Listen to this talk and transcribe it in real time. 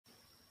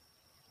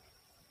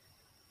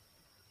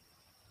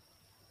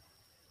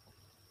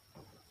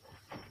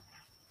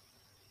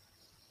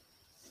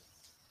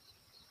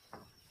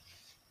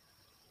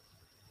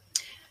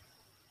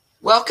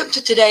Welcome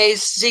to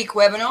today's Zeek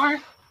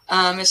webinar.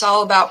 It's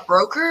all about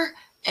broker,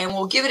 and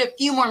we'll give it a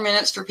few more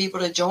minutes for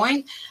people to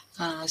join.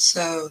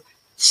 So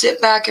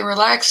sit back and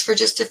relax for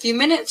just a few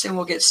minutes, and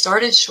we'll get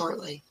started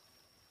shortly.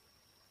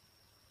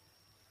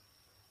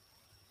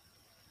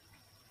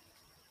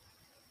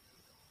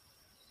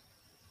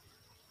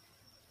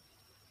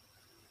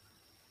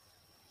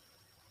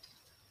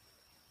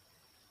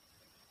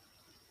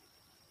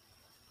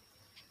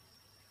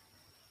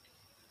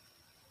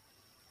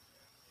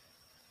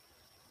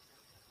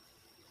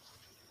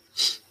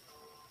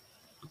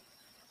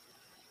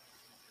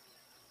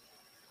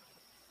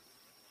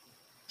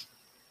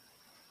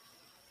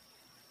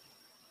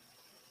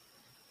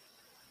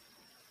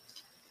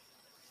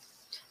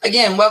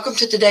 Again, welcome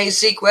to today's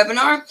Zeek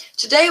webinar.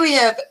 Today we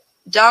have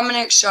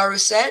Dominik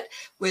Charousset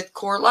with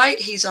CoreLight.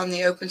 He's on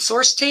the open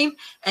source team,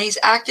 and he's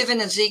active in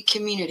the Zeek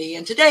community.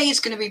 And today he's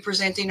going to be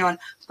presenting on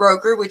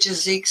Broker, which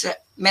is Zeek's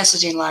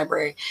messaging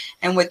library.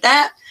 And with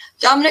that,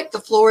 Dominik, the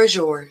floor is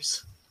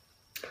yours.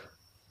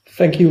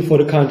 Thank you for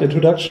the kind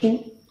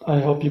introduction. I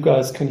hope you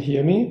guys can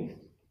hear me.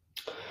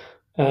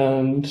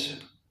 And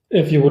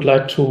if you would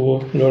like to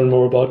learn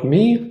more about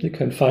me, you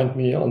can find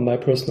me on my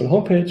personal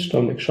homepage,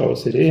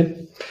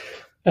 dominikcharousset.de.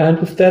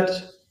 And with that,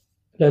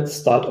 let's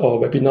start our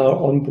webinar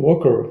on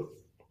Broker.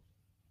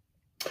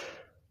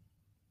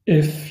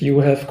 If you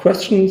have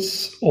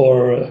questions,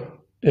 or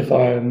if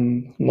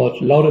I'm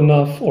not loud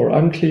enough or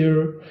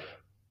unclear,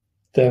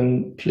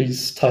 then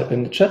please type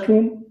in the chat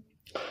room.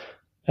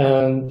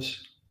 And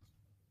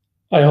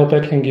I hope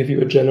I can give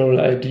you a general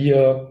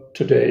idea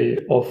today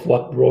of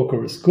what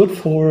Broker is good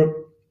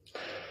for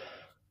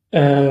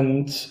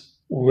and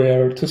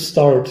where to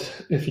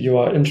start if you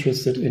are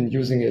interested in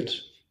using it.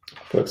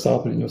 For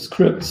example, in your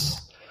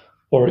scripts,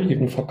 or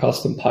even for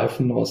custom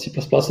Python or C++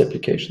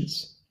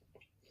 applications.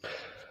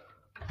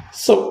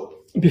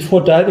 So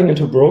before diving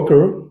into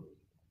Broker,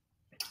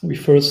 we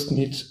first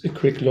need a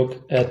quick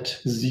look at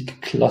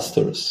Zeek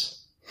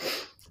clusters.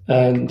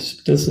 And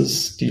this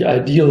is the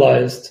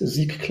idealized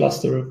Zeek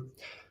cluster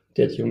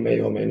that you may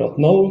or may not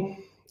know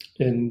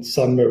in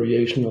some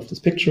variation of this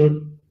picture.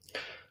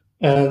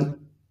 And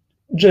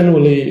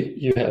generally,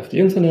 you have the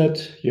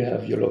internet, you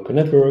have your local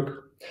network,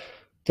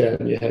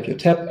 then you have your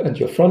tab and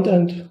your front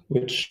end,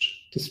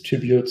 which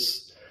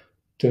distributes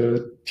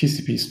the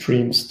TCP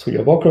streams to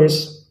your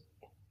workers.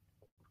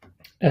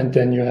 And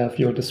then you have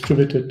your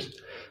distributed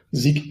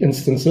Zeek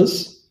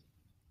instances.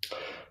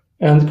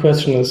 And the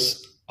question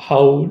is,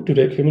 how do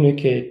they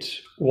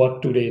communicate?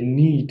 What do they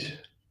need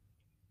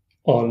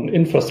on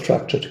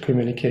infrastructure to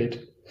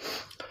communicate?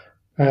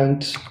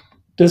 And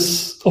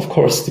this, of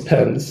course,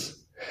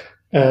 depends.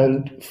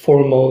 And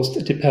foremost,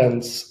 it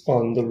depends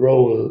on the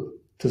role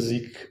the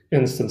Zeek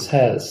instance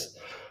has.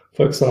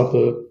 For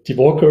example, the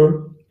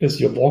worker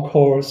is your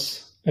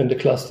workhorse in the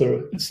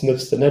cluster. It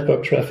sniffs the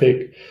network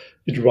traffic.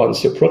 It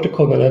runs your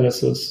protocol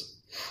analysis.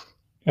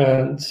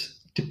 And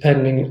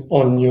depending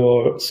on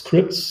your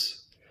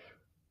scripts,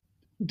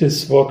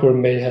 this worker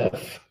may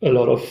have a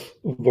lot of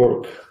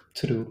work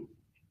to do.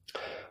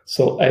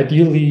 So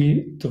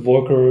ideally, the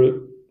worker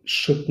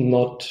should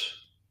not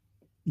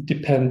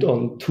depend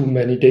on too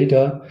many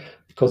data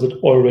because it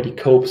already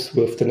copes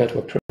with the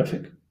network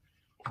traffic.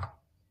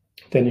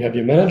 Then you have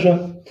your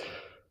manager.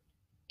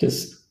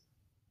 This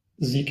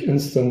Zeek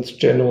instance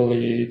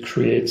generally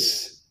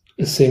creates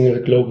a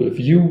single global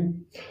view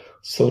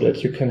so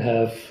that you can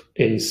have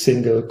a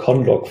single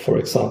conlog, for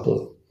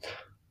example.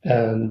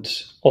 And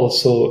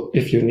also,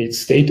 if you need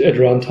state at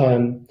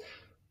runtime,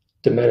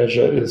 the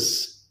manager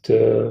is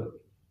the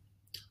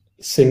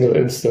single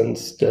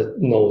instance that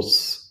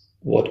knows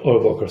what all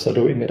workers are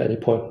doing at any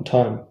point in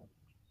time.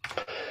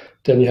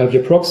 Then you have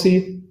your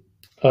proxy.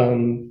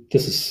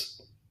 This is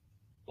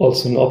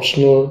also an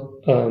optional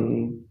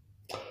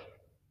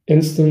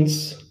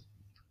instance.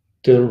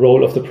 The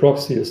role of the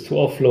proxy is to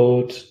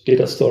offload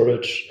data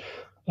storage,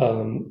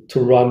 to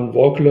run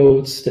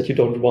workloads that you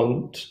don't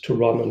want to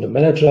run on the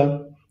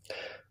manager.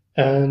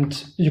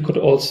 And you could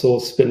also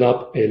spin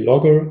up a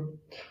logger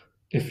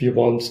if you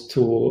want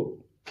to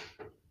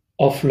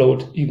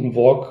offload even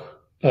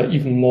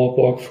more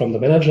work from the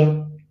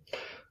manager.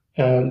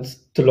 And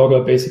the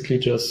logger basically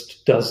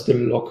just does the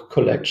log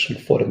collection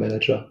for the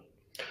manager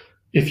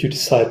if you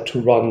decide to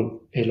run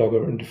a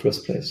logger in the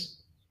first place.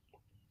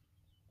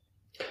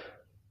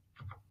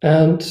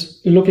 And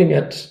looking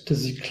at the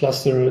Zeek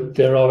cluster,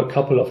 there are a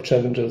couple of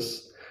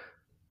challenges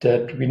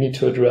that we need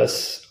to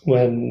address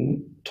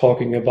when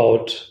talking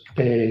about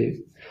a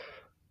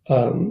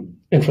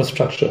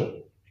infrastructure.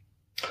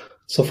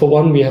 So for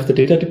one, we have the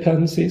data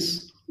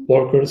dependencies.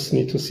 Workers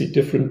need to see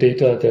different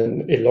data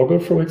than a logger,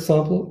 for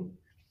example.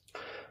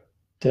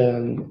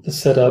 Then the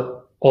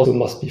setup also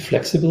must be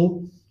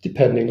flexible,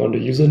 depending on the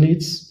user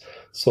needs.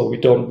 So we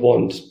don't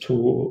want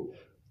to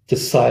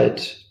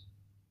decide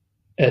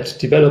at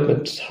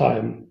development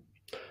time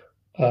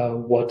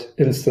what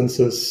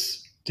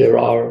instances there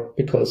are,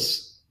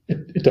 because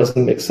it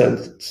doesn't make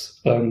sense.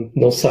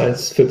 No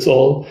size fits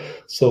all.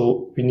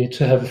 So we need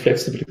to have a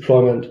flexible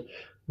deployment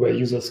where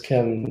users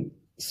can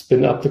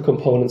spin up the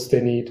components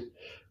they need,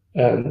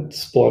 and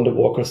spawn the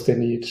walkers they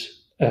need,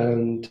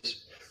 and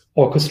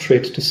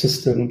orchestrate the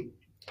system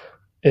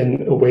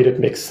in a way that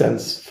makes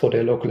sense for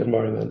their local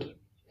environment.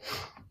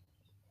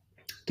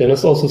 Then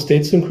there's also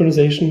state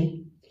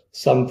synchronization.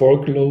 Some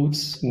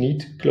workloads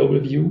need global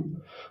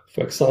view.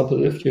 For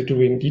example, if you're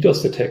doing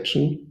DDoS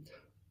detection,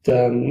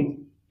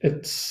 then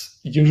it's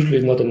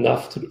usually not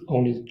enough to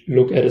only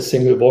look at a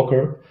single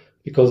walker,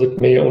 because it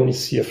may only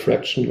see a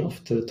fraction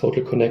of the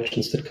total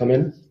connections that come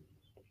in.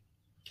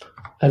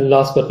 And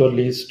last but not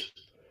least,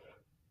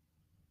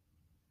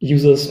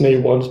 users may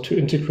want to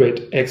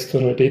integrate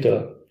external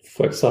data,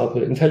 for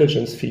example,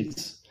 intelligence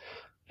feeds.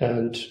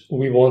 And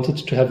we wanted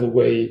to have a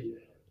way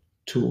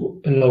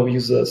to allow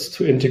users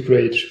to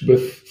integrate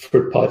with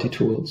third-party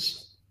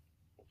tools.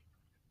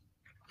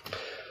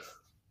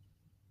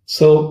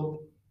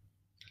 So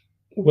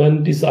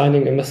when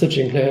designing a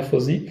messaging layer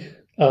for Zeek,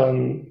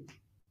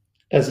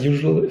 as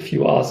usual, if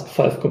you ask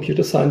 5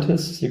 computer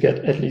scientists, you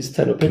get at least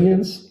 10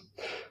 opinions.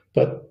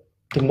 But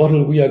the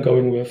model we are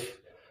going with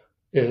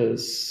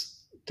is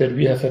that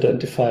we have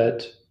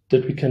identified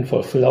that we can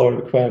fulfill our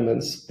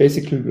requirements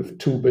basically with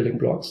 2 building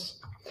blocks.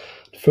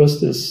 The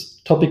first is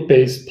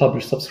topic-based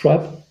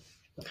publish-subscribe,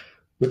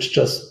 which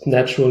just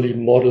naturally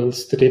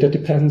models the data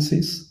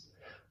dependencies.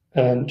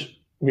 And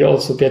we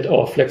also get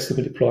our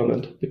flexible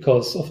deployment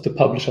because of the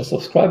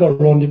publisher-subscriber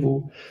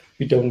rendezvous.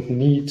 We don't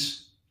need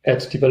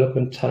at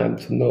development time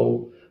to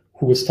know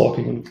who is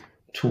talking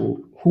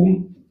to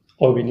whom.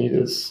 All we need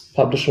is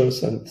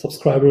publishers and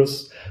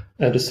subscribers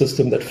and a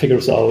system that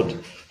figures out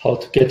how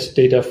to get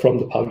data from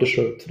the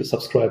publisher to the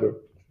subscriber.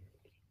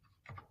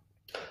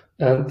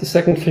 And the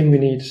second thing we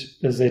need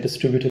is a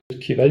distributed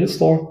key value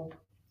store,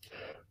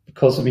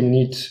 because we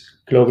need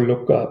global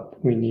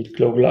lookup, we need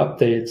global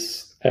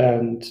updates,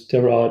 and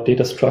there are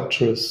data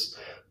structures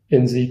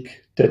in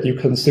Zeek that you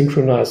can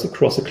synchronize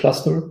across a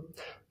cluster.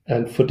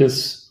 And for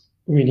this,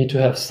 we need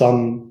to have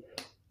some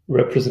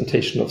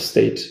representation of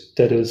state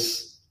that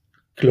is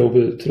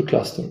global to the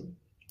cluster.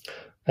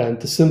 And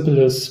the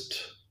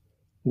simplest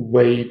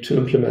way to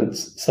implement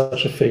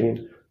such a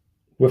thing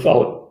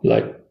without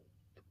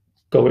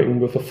going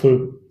with a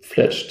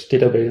full-fledged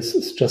database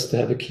is just to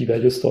have a key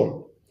value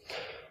store.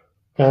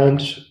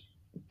 And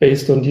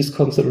based on these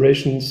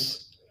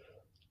considerations,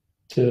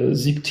 the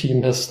Zeek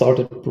team has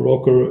started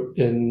Broker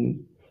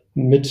in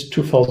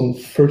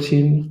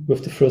mid-2013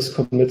 with the first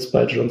commits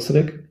by John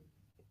Zeek.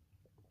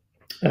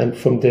 And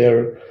from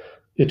there,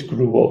 it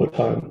grew over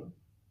time.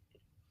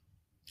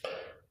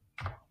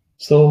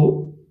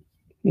 So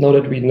now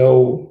that we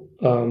know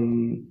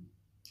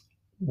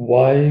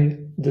why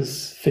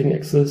this thing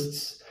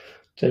exists,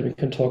 then we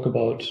can talk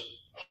about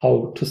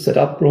how to set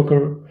up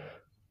Broker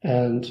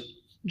and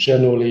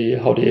generally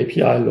how the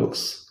API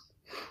looks,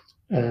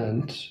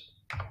 and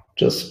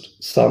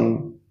just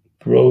some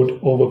broad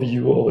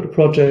overview over the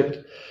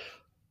project.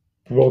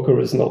 Broker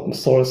is an open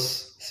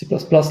source C++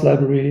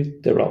 library.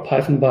 There are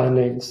Python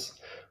bindings.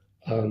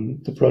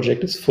 The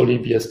project is fully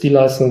BSD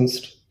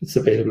licensed. It's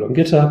available on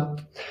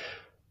GitHub.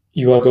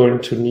 You are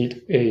going to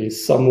need a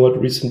somewhat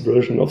recent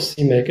version of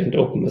CMake and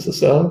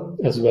OpenSSL,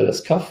 as well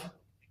as CUF.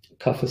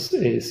 CUF is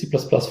a C++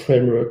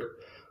 framework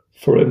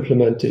for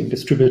implementing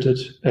distributed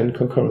and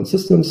concurrent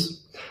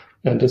systems.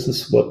 And this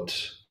is what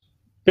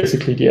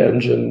basically the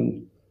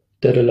engine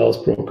that allows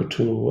Broker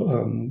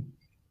to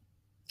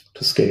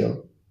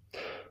scale.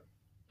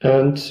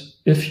 And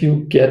if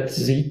you get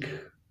Zeek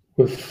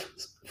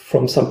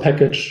from some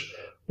package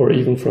or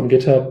even from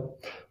GitHub,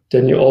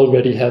 then you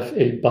already have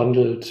a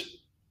bundled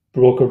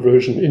Broker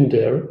version in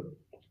there.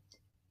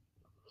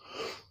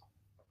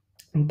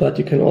 But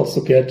you can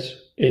also get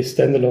a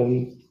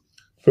standalone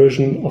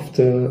version of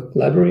the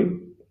library.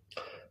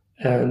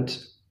 And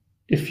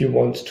if you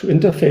want to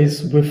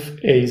interface with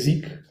a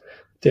Zeek,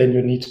 then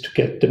you need to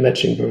get the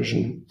matching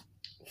version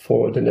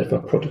for the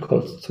network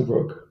protocols to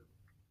work.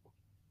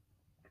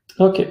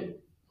 Okay,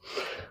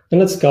 and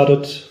let's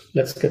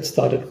get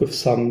started with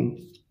some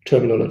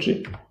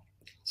terminology.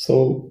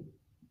 So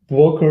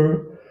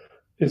Broker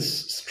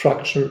is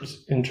structured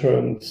in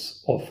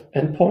terms of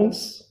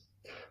endpoints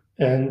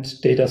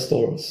and data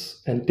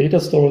stores. And data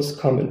stores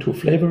come in 2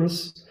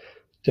 flavors.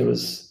 There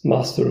is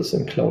masters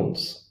and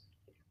clones.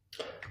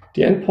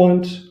 The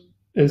endpoint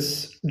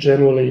is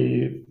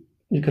generally,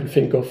 you can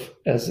think of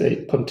as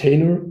a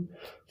container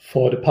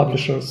for the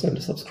publishers and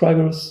the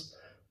subscribers,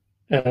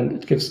 and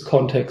it gives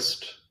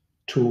context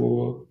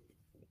to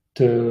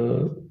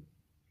the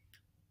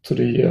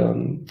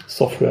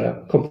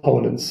software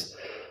components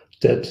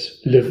that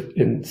live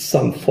in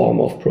some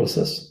form of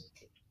process.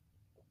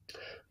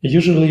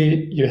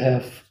 Usually you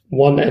have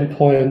 1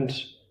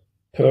 endpoint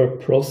per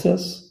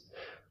process.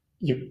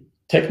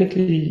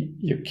 Technically,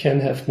 you can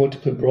have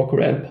multiple Broker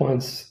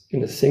endpoints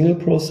in a single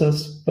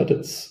process, but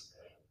it's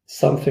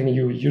something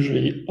you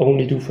usually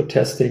only do for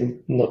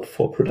testing, not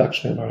for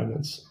production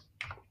environments.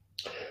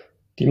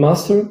 The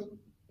master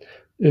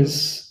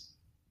is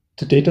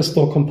the data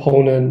store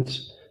component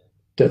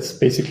that's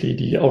basically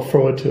the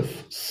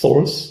authoritative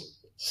source.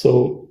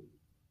 So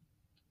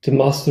the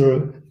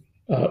master,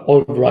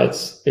 all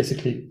writes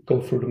basically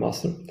go through the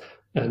master,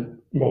 and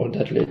more on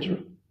that later.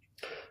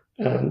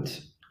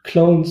 And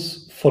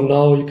clones, for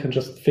now, you can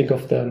just think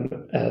of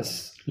them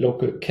as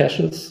local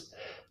caches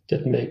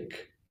that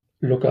make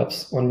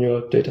lookups on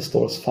your data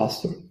stores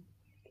faster.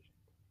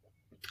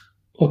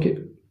 Okay,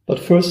 but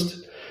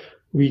first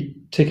we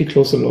take a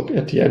closer look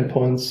at the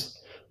endpoints,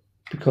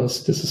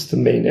 because this is the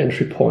main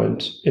entry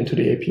point into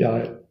the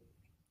API.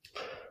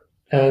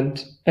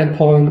 And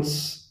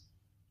endpoints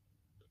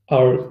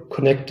are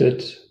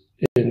connected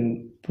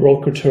in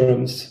broker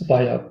terms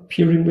via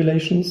peering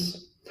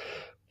relations.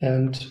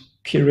 And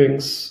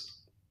peerings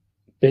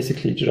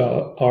basically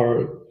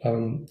are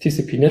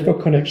TCP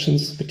network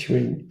connections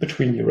between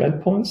your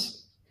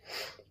endpoints.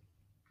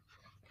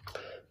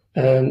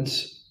 And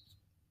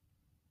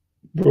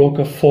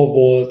broker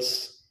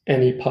forwards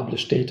any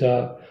published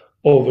data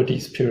over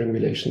these peering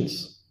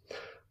relations,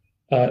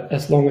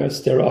 as long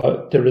as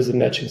there is a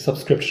matching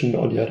subscription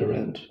on the other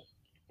end.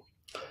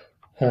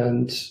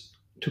 And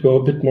to go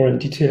a bit more in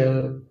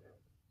detail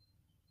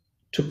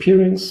to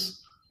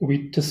peerings,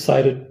 we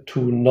decided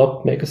to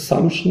not make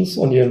assumptions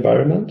on the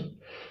environment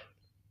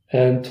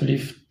and to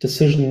leave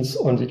decisions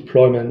on the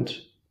deployment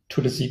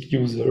to the Zeek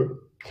user.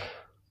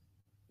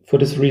 For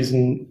this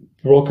reason,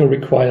 broker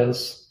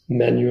requires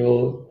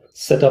manual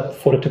setup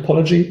for the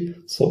topology,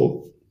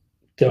 so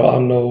there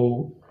are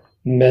no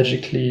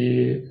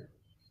magically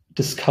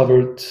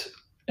discovered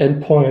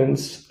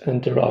endpoints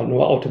and there are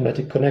no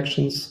automatic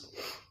connections,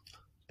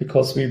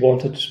 because we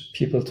wanted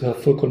people to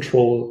have full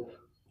control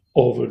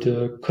over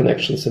the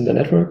connections in the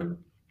network.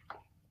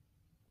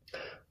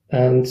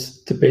 And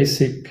the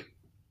basic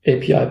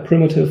API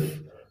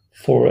primitive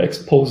for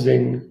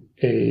exposing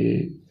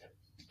a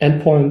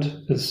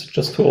endpoint is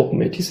just to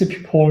open a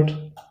TCP port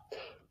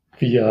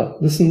via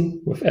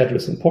listen with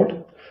address and port,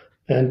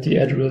 and the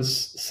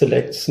address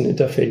selects an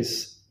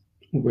interface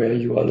where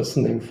you are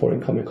listening for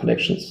incoming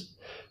connections.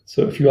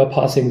 So if you are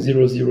passing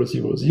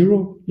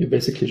 0000, you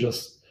basically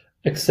just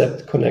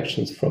accept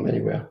connections from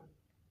anywhere.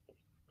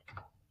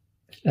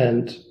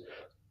 And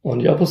on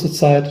the opposite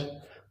side,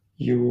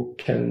 you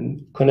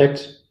can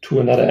connect to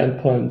another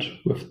endpoint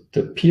with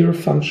the peer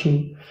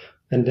function,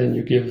 and then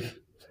you give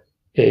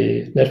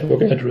a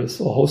network address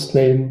or host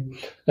name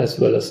as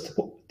well as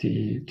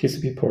the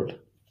TCP port.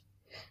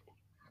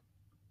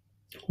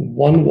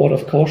 One word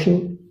of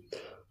caution: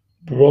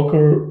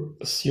 broker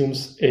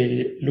assumes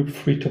a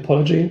loop-free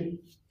topology.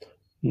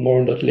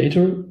 More on that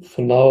later.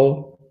 For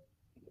now,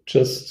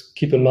 just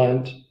keep in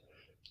mind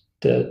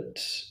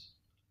that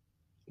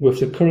with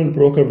the current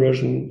broker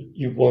version,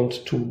 you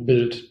want to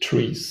build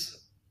trees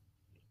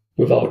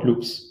without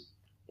loops.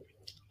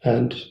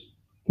 And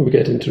we'll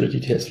get into the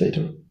details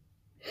later.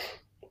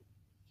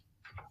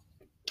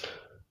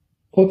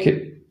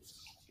 Okay.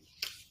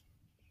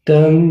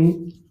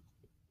 Then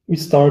we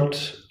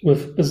start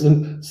with a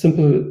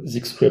simple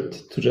Zeek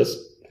script to just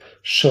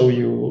show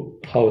you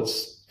how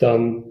it's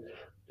done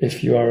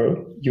if you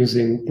are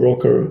using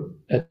broker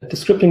at the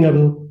scripting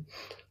level.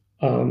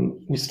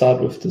 We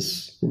start with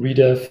this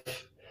redef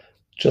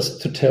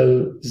just to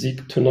tell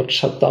Zeek to not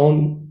shut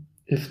down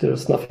if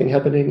there's nothing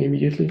happening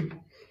immediately,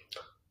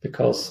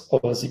 because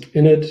our Zeek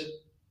init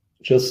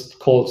just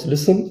calls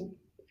listen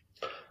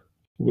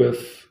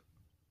with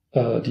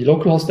the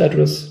localhost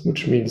address,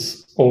 which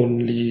means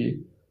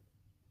only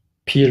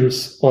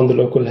peers on the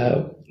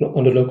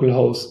local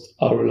host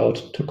are allowed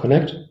to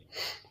connect.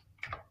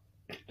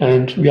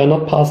 And we are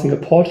not passing a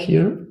port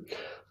here.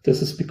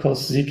 This is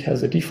because Zeek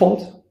has a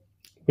default,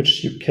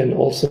 which you can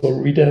also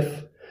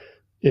redef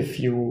if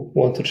you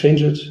want to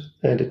change it,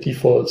 and it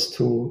defaults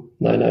to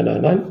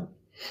 9999.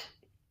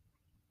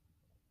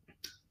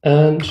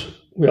 And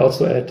we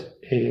also add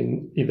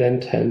an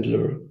event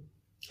handler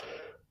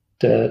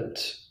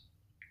that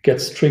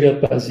gets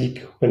triggered by Zeek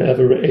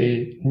whenever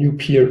a new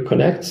peer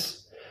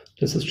connects.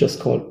 This is just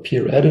called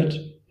peer added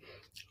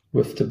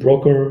with the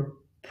broker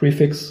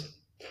prefix,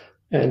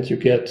 and you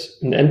get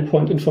an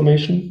endpoint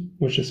information,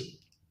 which is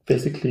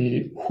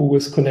basically who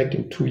is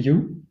connecting to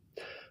you,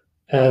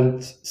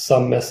 and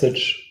some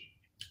message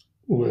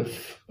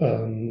with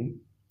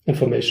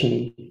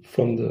information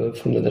from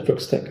the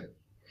network stack.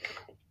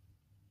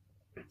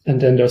 And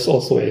then there's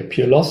also a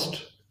peer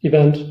lost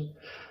event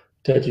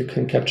that you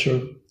can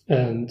capture.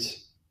 And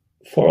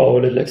for our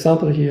little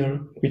example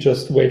here, we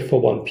just wait for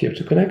one peer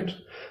to connect,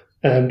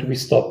 and we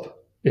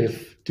stop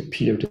if the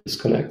peer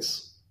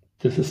disconnects.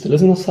 This is the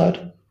listener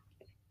side.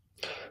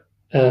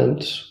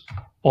 And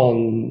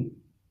on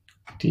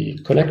the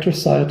connector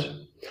side,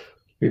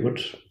 we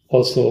would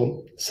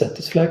also set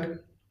this flag.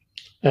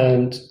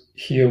 And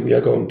here we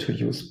are going to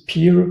use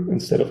peer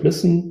instead of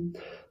listen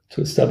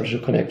to establish a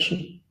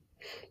connection.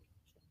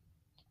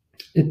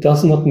 It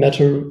does not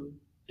matter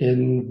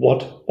in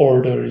what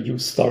order you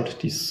start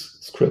these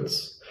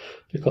scripts,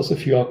 because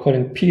if you are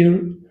calling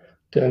peer,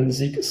 then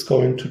Zeek is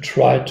going to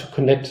try to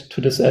connect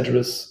to this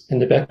address in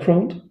the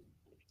background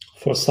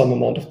for some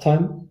amount of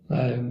time.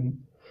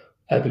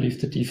 I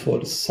believe the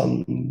default is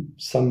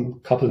some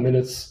couple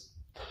minutes.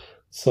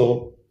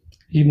 So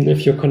even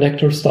if your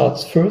connector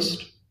starts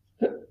first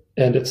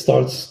and it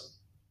starts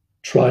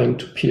trying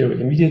to peer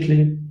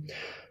immediately,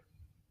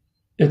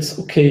 it's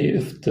okay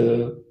if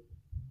the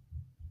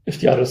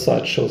other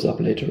side shows up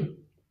later.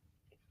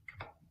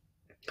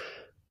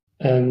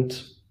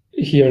 And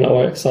here in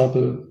our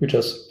example, we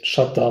just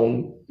shut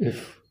down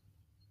if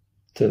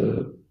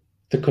the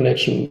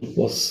connection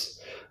was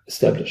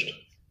established.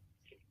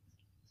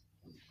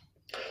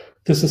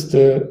 This is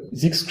the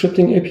Zeek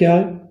scripting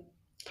API.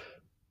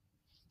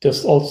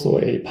 There's also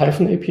a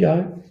Python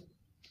API.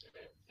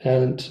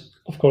 And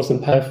of course,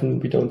 in Python,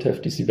 we don't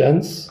have these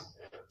events.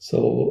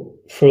 So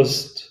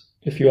first,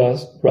 if you are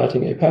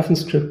writing a Python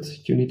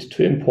script, you need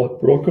to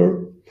import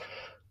broker.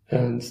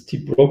 And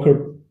the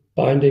broker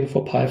binding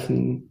for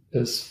Python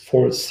is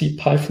for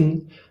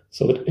CPython.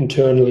 So it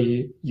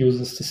internally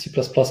uses the C++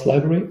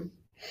 library.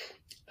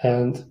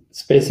 And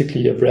it's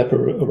basically a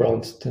wrapper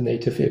around the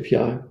native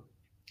API.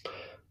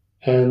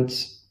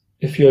 And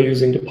if you are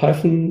using the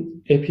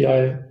Python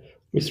API,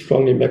 we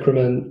strongly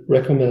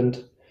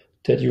recommend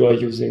that you are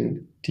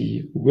using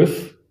the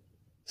with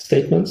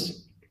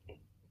statements.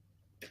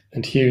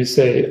 And here you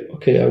say,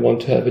 okay, I want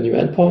to have a new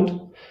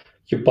endpoint.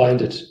 You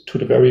bind it to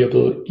the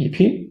variable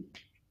EP.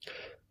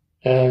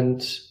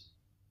 And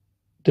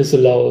this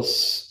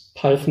allows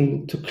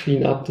Python to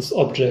clean up this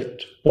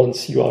object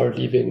once you are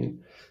leaving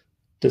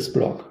this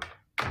block.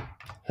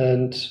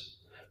 And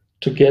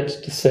to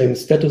get the same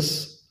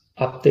status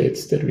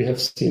updates that we have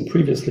seen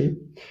previously,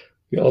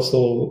 we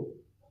also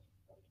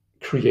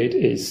create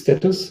a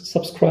status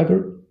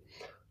subscriber.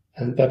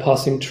 And by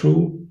passing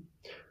true,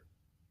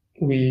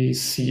 we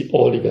see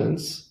all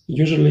events.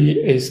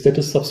 Usually a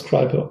status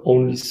subscriber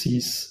only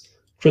sees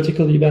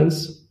critical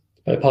events.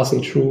 By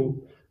passing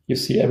true, you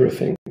see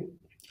everything.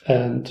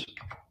 And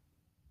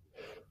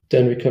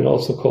then we can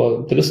also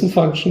call the listen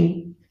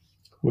function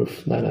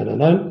with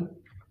 9999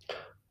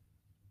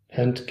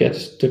 and get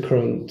the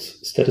current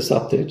status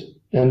update.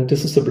 And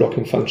this is the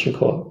blocking function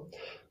call.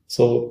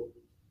 So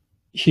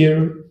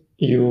here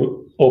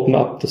you open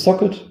up the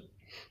socket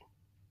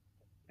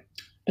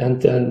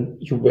and then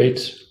you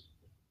wait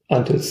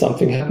until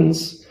something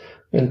happens,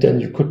 and then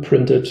you could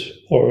print it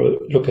or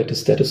look at the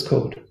status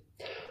code.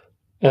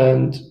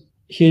 And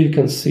here you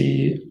can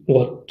see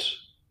what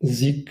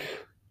Zeek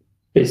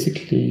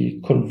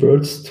basically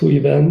converts to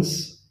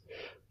events,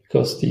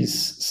 because these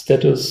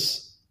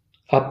status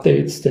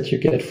updates that you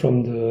get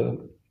from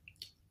the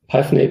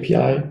Python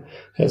API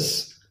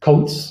has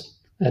codes,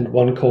 and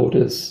one code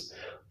is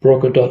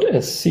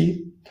broker.sc.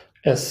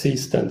 SC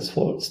stands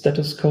for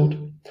status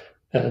code,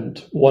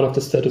 and one of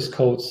the status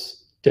codes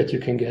that you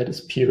can get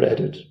is peer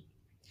edit.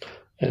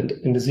 And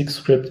in the Zeek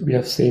script, we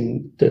have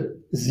seen that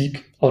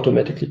Zeek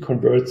automatically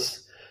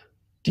converts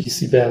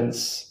these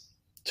events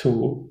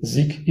to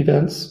Zeek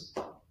events.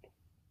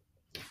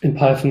 In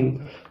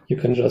Python, you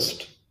can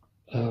just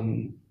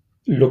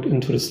look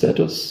into the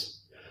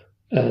status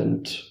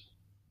and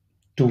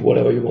do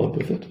whatever you want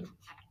with it.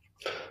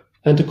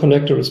 And the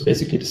connector is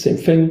basically the same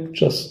thing,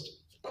 just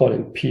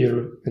calling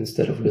peer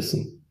instead of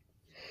listen.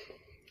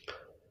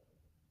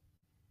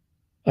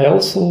 I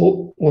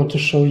also want to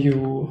show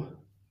you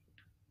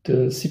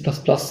the C++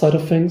 side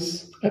of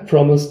things. I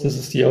promise this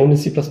is the only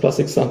C++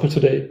 example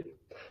today,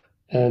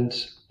 and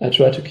I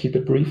try to keep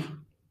it brief.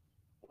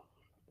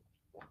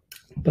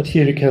 But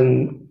here you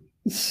can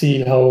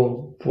see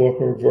how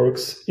Broker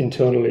works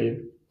internally.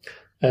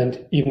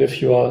 And even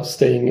if you are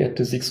staying at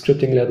the Zeek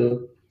scripting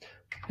level,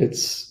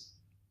 it's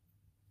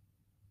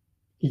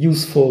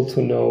useful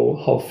to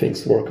know how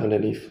things work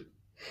underneath.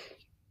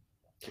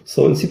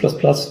 So in C++,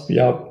 we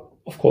are,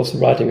 of course,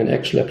 writing an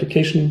actual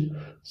application.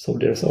 So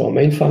there's our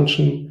main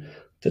function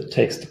that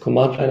takes the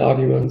command line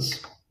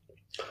arguments.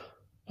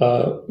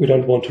 We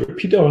don't want to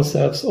repeat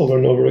ourselves over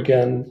and over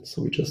again,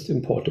 so we just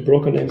import the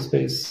broker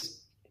namespace.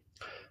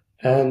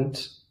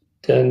 And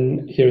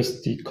then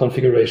here's the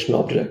configuration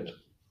object.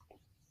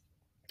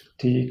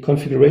 The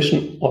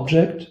configuration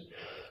object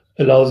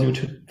allows you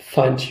to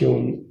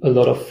fine-tune a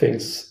lot of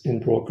things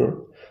in Broker.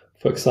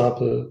 For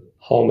example,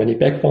 how many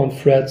background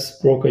threads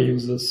Broker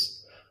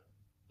uses,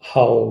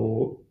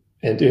 how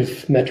and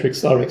if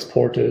metrics are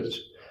exported.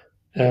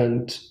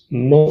 And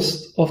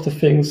most of the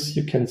things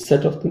you can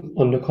set up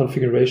on the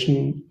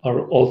configuration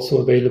are also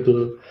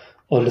available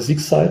on the Zeek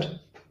side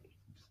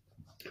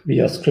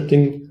via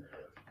scripting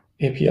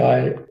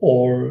API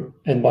or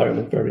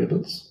environment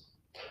variables.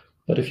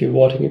 But if you're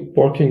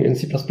working in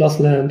C++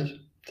 land,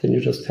 then you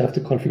just have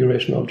the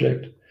configuration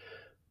object.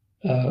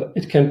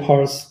 It can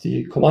parse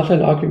the command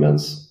line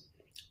arguments,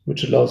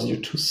 which allows you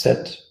to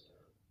set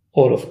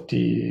all of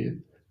the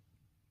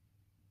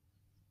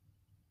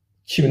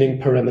tuning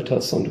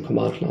parameters on the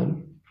command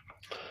line.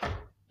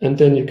 And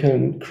then you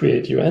can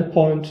create your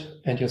endpoint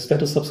and your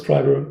status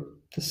subscriber,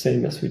 the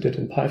same as we did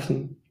in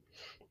Python.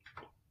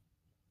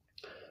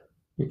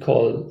 We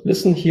call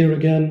listen here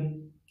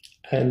again,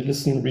 and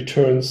listen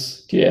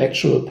returns the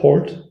actual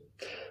port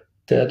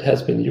that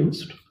has been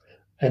used.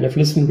 And if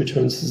listen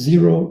returns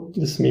 0,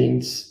 this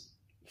means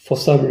for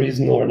some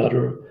reason or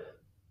another,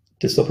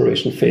 this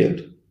operation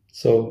failed.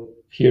 So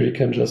Here you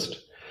can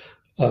just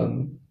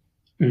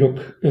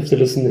look if the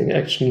listening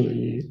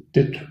actually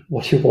did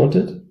what you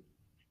wanted.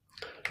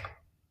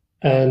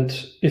 And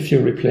if you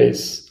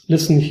replace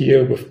listen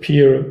here with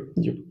peer,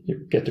 you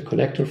get the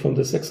connector from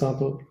this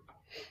example.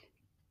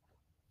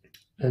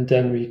 And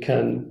then we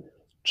can,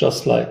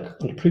 just like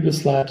on the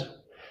previous slide,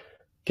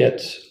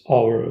 get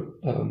our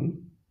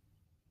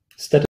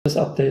status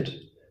update.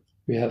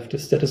 We have the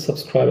status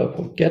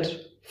subscriber.get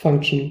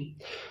function,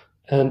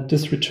 and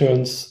this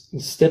returns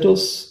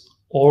status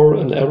or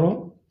an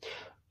error.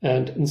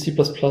 And in C++,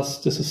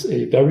 this is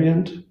a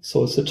variant,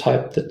 so it's a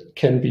type that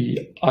can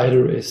be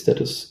either a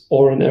status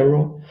or an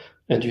error,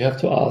 and you have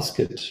to ask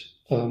it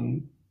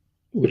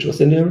which was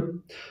in there.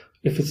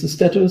 If it's a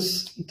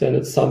status, then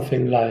it's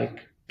something like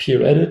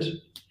peer added.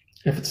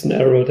 If it's an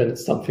error, then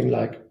it's something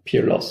like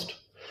peer lost.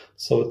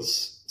 So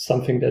it's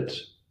something that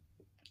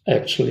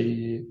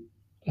actually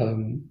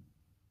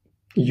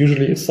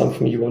usually is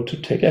something you want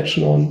to take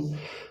action on.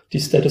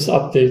 These status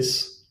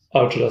updates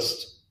are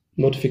just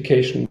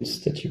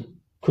notifications that you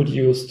could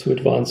use to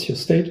advance your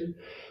state.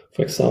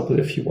 For example,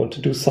 if you want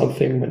to do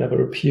something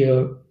whenever a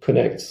peer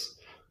connects,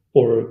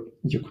 or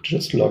you could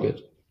just log it.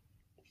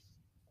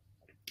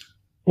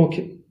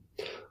 Okay,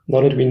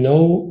 now that we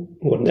know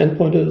what an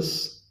endpoint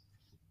is,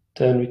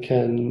 then we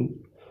can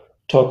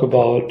talk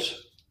about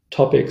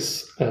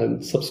topics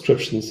and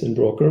subscriptions in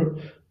Broker,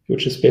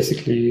 which is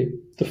basically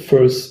the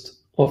first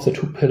of the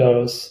two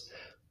pillars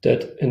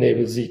that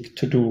enable Zeek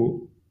to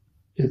do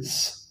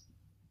its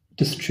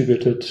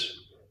distributed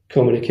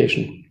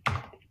communication.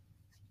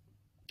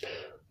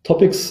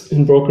 Topics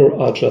in Broker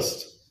are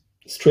just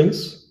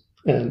strings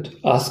and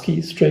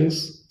ASCII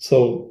strings,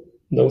 so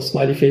no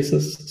smiley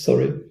faces,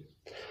 sorry.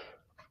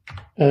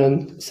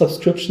 And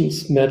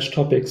subscriptions match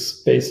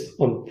topics based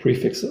on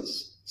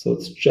prefixes. So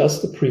it's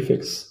just a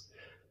prefix.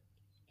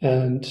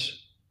 And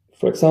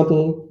for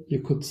example, you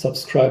could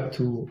subscribe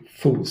to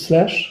foo/,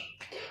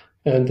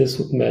 and this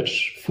would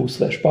match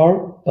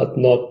foo/bar, but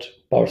not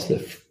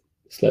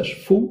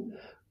bar/foo,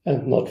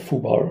 and not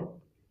foo/bar.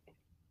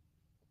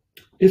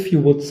 If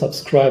you would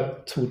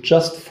subscribe to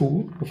just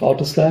foo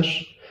without a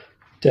slash,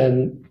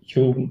 then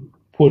you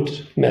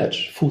would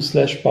match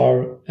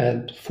foo/bar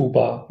and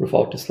foo/bar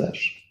without the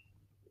slash.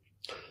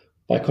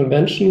 By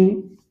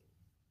convention,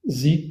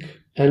 Zeek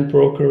and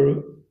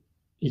Broker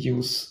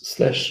use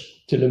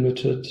slash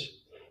delimited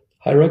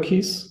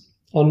hierarchies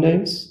on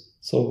names,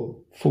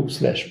 so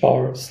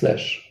foo/bar/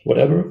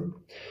 whatever.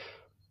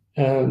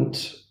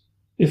 And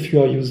if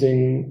you are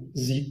using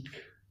Zeek,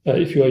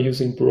 if you are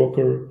using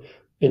Broker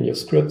in your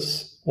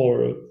scripts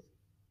or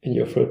in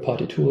your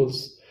third-party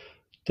tools,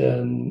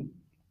 then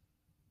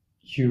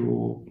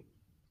you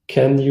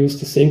can use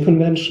the same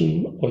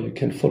convention or you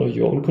can follow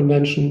your own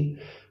convention.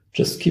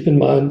 Just keep in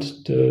mind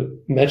the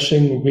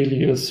matching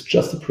really is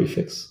just a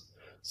prefix.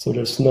 So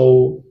there's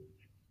no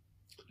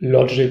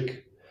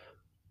logic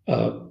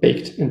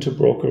baked into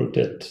Broker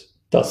that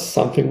does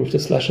something with the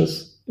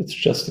slashes. It's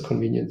just a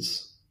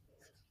convenience.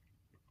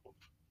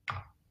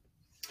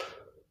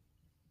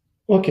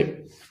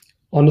 Okay,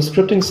 on the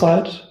scripting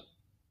side,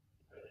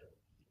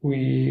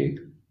 we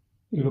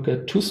look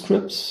at two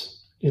scripts.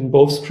 In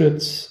both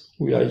scripts,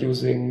 we are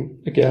using,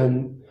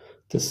 again,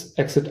 this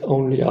exit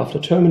only after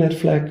terminate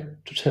flag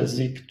to tell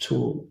Zeek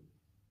to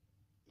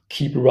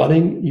keep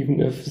running,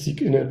 even if Zeek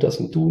init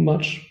doesn't do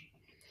much.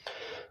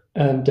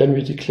 And then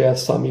we declare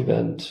some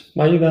event,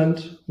 my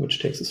event,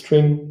 which takes a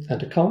string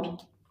and a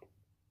count.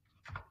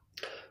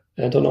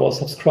 And on our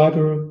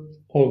subscriber,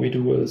 all we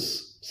do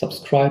is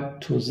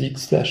subscribe to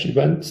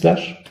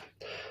Zeek/event/,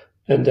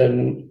 and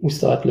then we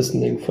start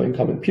listening for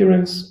incoming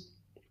peerings.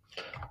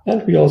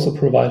 And we also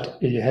provide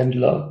a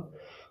handler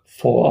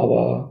for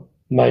our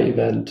my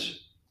event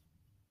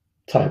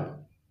type.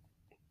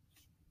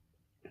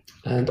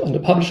 And on the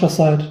publisher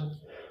side,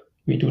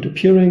 we do the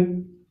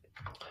peering.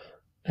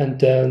 And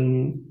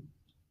then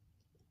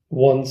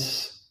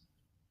once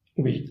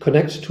we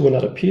connect to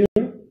another peer,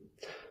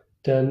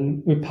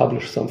 then we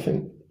publish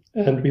something.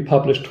 And we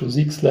publish to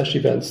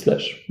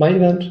Zeek/event/my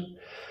event.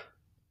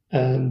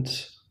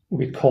 And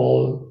we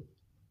call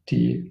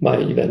the my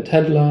event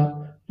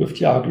handler with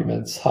the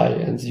arguments high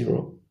and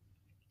 0.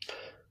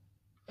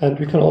 And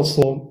we can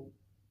also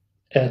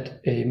add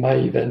a my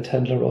event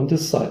handler on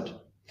this side,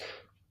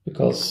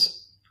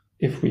 because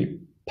if we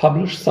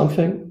publish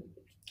something,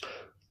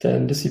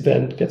 then this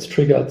event gets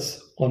triggered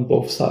on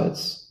both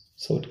sides.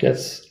 So it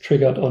gets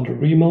triggered on the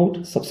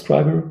remote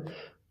subscriber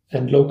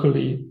and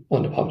locally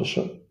on the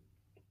publisher.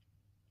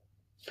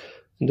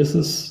 And this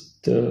is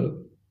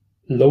the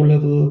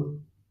low-level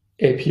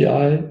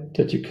API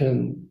that you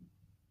can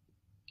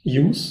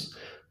use.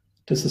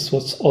 This is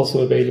what's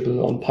also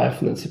available on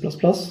Python and C++.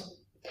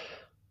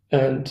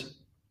 And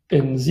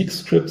in Zeek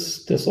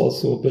scripts, there's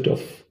also a bit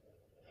of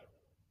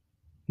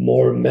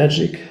more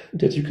magic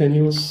that you can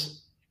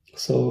use.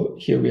 So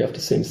here we have the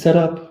same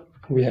setup,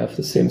 we have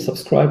the same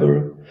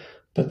subscriber,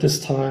 but this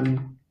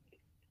time,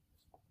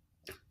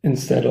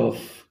 instead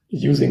of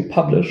using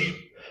publish,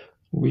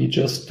 we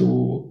just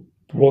do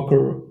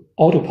Broker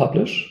auto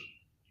publish.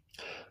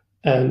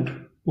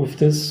 And with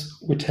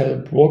this, we tell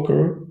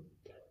broker,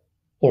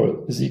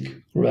 or Zeek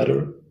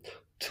rather,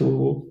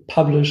 to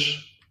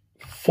publish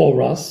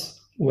for us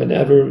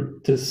whenever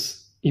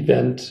this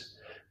event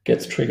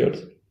gets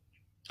triggered.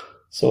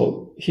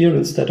 So here,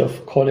 instead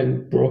of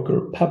calling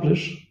broker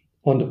publish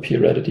on the peer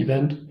Reddit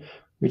event,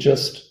 we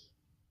just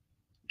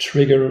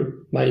trigger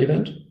my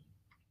event.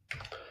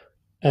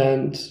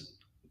 And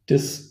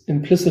this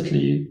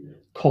implicitly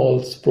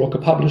calls broker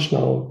publish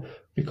now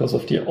because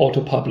of the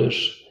auto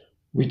publish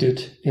we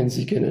did in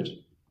Zeek init.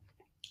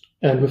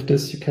 And with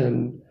this, you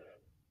can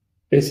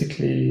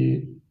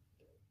basically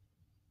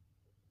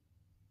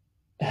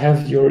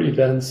have your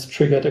events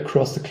triggered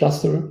across the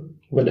cluster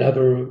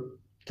whenever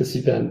this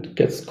event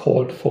gets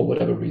called for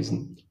whatever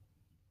reason.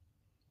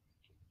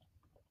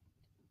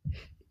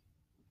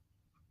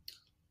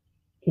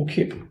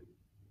 Okay,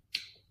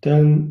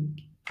 then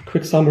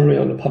quick summary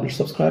on the publish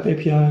subscribe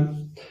API.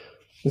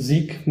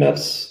 Zeek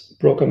maps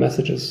broker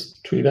messages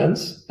to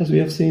events, as we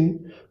have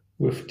seen.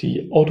 With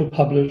the auto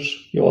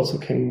publish, you also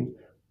can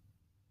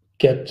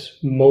get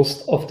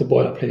most of the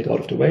boilerplate out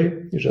of the way.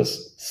 You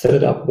just set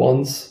it up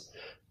once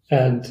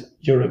and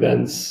your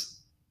events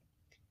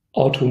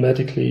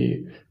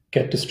automatically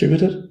get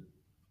distributed.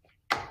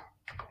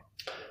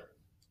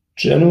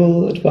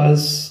 General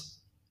advice: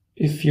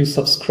 if you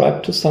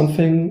subscribe to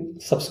something,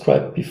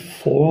 subscribe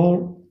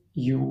before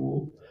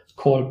you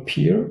call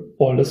peer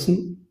or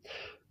listen,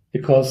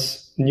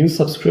 because new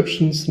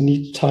subscriptions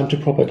need time to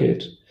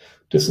propagate.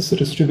 This is a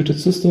distributed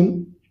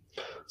system,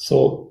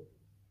 so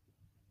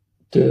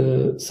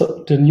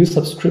the new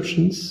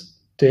subscriptions,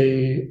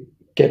 they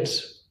get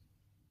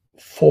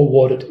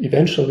forwarded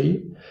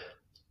eventually,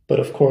 but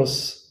of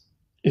course,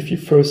 if you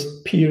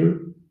first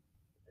peer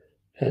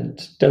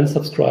and then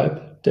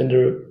subscribe, then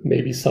there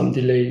may be some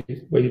delay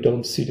where you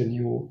don't see the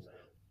new,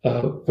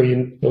 where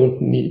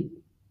you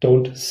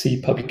don't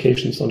see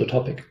publications on the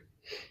topic.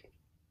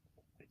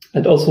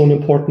 And also an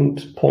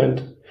important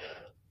point: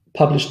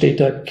 published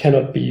data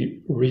cannot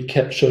be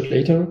recaptured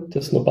later.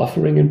 There's no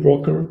buffering in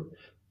broker.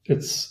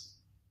 It's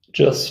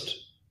just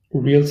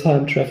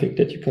real-time traffic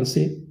that you can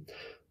see.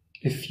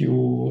 If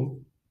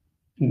you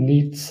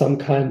need some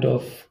kind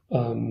of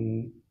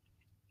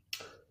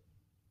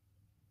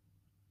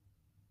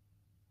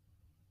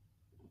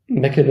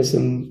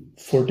mechanism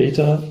for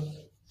data,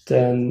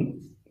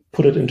 then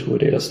put it into a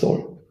data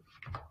store.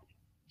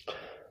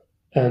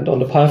 And on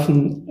the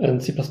Python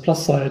and C++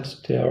 side,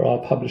 there are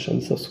publish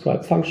and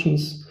subscribe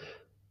functions,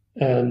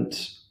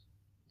 and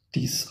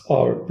these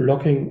are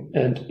blocking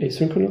and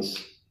asynchronous.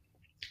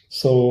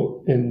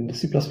 So in the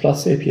C++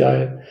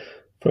 API,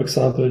 for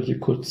example, you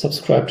could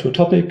subscribe to a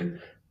topic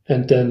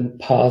and then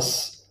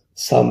pass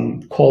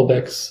some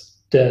callbacks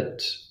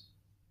that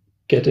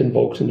get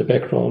invoked in the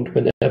background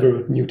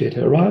whenever new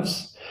data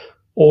arrives.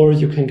 Or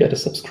you can get a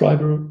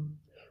subscriber,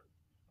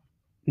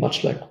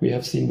 much like we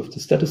have seen with the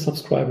status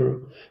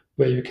subscriber,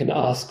 where you can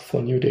ask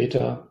for new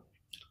data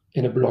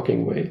in a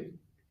blocking way.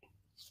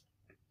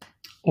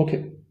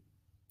 Okay,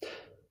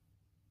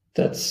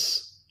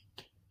 that's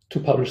to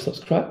publish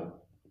subscribe.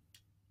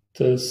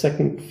 The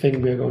second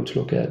thing we are going to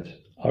look at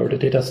are the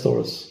data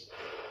stores.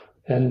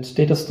 And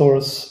data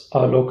stores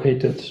are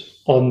located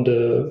on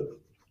the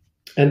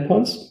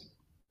endpoints,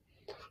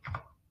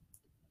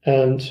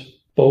 and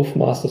both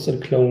masters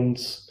and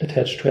clones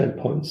attach to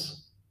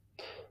endpoints.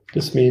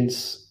 This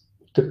means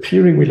the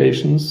peering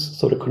relations,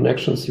 so the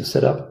connections you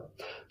set up,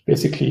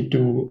 basically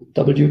do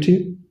double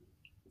duty.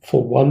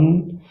 For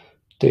one,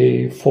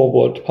 they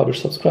forward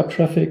publish subscribe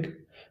traffic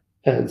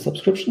and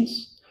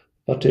subscriptions,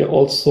 but they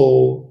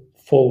also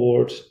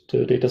forward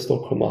the data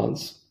store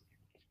commands.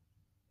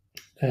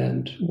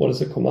 And what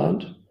is a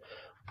command?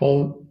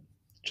 Well,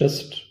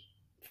 just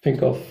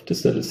think of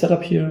this little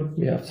setup here.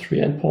 We have 3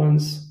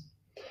 endpoints.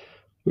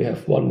 We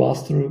have 1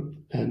 master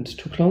and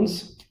 2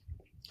 clones.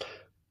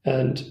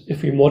 And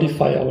if we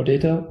modify our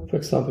data, for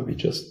example, we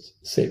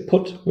just say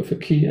put with a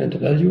key and a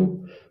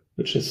value,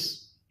 which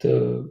is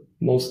the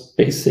most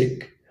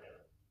basic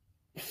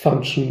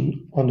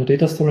function on the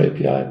data store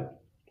API.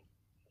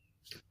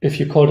 If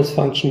you call this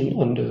function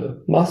on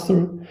the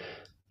master,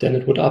 then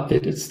it would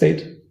update its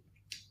state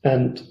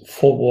and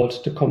forward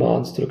the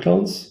commands to the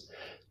clones.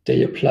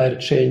 They apply the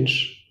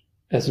change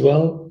as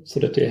well, so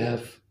that they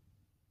have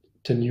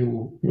the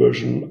new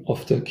version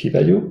of the key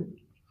value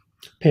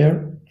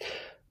pair.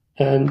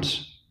 And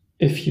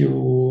if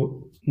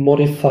you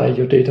modify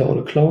your data on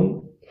a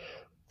clone,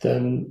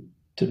 then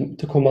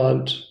the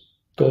command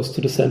goes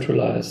to the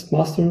centralized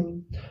master.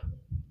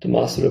 The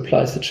master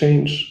applies the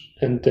change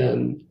and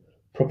then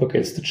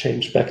propagates the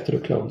change back to the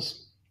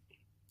clones.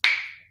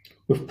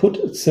 With put,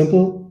 it's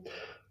simple,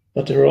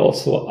 but there are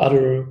also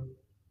other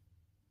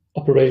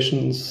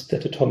operations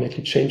that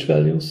atomically change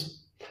values.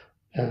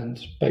 And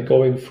by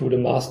going through the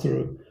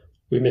master,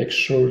 we make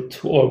sure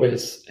to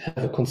always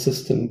have a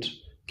consistent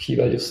key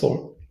value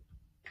store.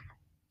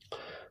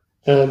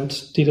 And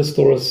data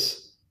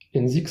stores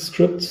in Zeek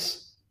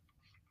scripts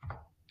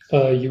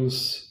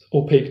use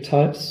opaque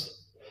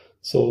types.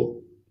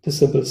 So the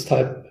simplest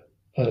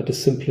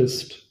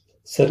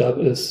setup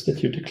is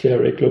that you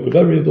declare a global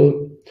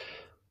variable,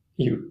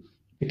 you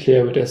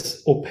declare it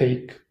as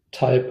opaque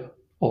type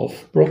of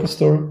broker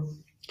store,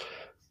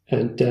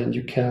 and then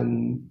you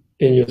can,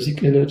 in your Zeek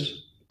init,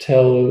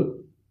 tell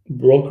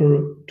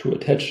broker to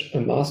attach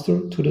a master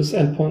to this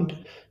endpoint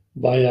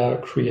via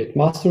create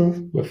master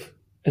with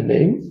a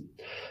name,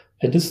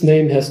 and this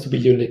name has to be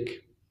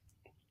unique.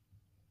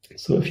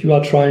 So if you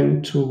are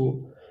trying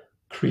to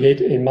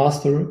create a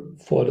master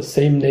for the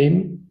same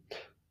name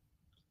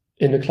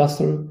in a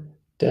cluster,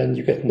 then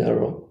you get an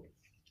error.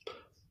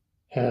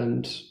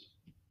 And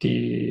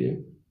the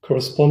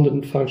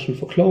correspondent function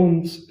for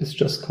clones is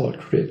just called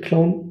create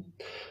clone.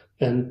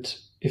 And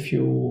if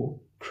you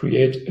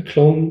create a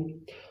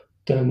clone,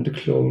 then the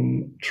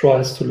clone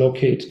tries to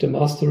locate the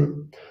master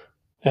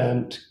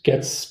and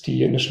gets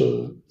the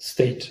initial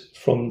state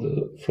from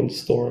the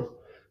store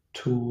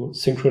to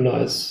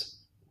synchronize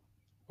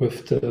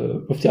with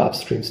the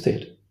upstream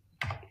state.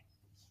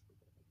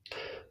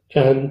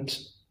 And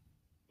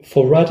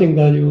for writing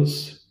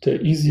values,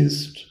 the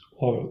easiest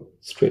or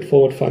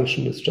straightforward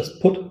function is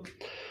just put,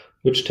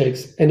 which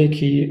takes any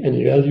key,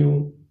 any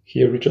value.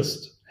 Here we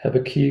just have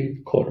a key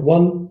called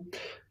 1.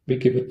 We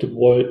give it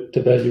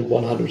the value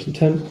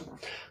 110.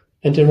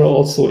 And there are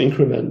also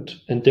increment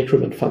and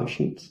decrement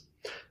functions.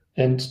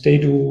 And they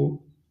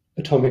do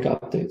atomic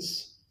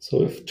updates.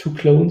 So if two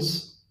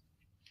clones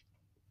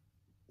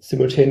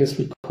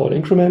simultaneously call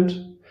increment,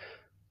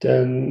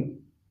 then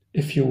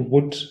if you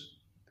would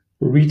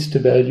read the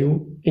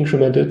value,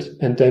 increment it,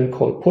 and then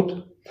call put,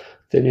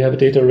 then you have a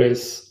data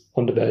race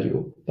on the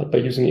value. But by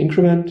using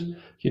increment,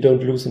 you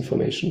don't lose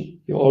information.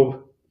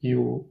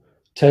 You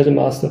tell the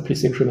master,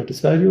 please increment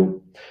this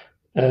value,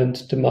 and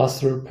the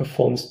master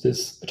performs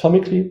this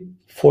atomically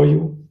for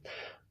you.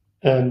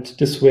 And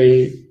this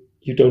way,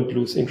 you don't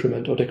lose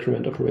increment or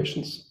decrement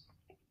operations.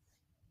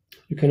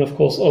 You can, of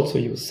course, also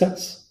use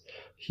sets.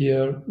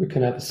 Here, we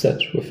can have a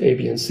set with A,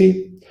 B, and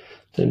C.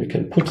 Then we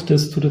can put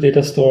this to the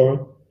data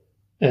store.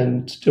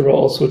 And there are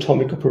also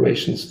atomic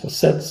operations for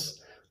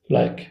sets,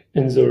 like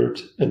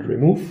insert and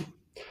remove.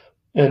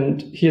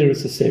 And here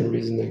is the same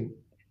reasoning.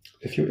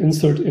 If you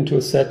insert into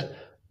a set,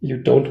 you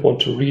don't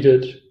want to read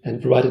it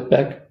and write it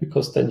back,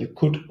 because then you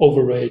could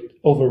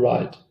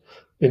override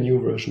a new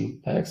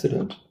version by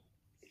accident.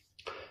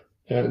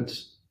 And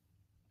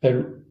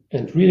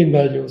reading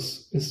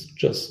values is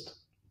just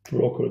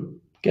broker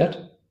get,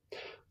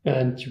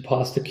 and you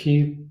pass the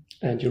key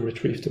and you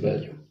retrieve the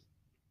value.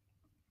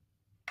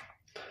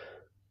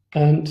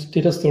 And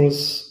data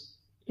stores,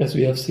 as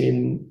we have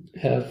seen,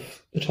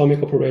 have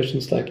atomic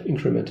operations like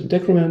increment and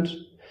decrement.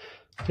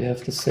 They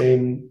have the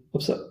same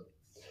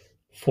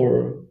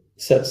for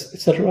sets,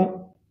 etc.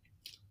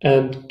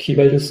 And key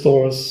value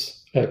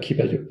stores, key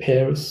value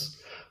pairs,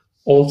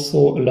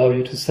 also allow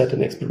you to set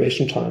an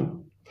expiration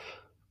time.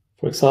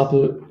 For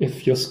example,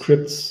 if your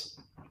scripts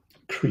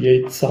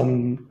create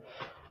some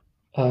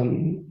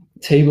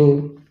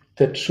table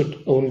that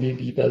should only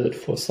be valid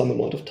for some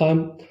amount of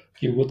time,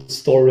 you would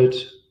store it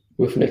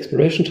with an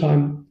expiration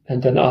time,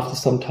 and then after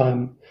some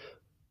time,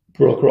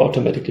 broker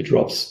automatically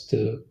drops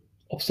the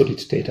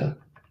obsolete data.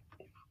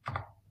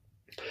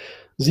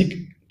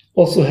 Zeek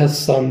also has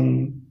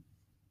some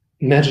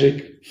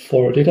magic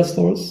for data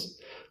stores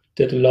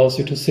that allows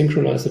you to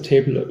synchronize the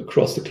table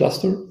across the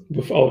cluster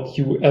without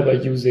you ever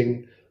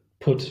using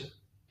put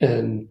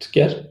and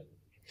get.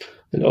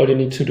 And all you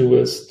need to do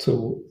is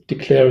to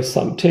declare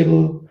some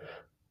table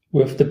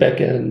with the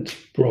backend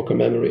broker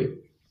memory.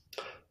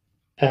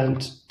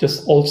 And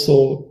there's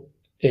also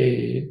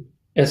a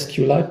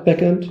SQLite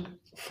backend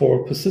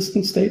for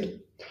persistent state.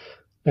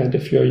 And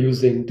if you're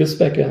using this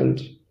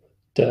backend,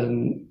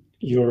 then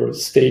your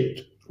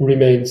state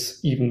remains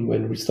even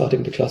when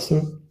restarting the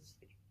cluster,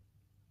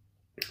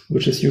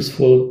 which is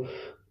useful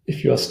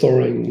if you are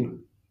storing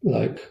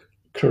like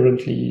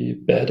currently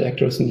bad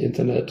actors in the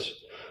internet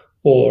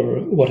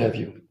or what have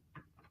you.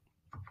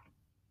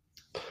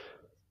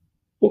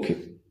 Okay,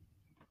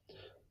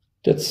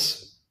 that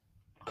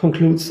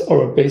concludes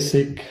our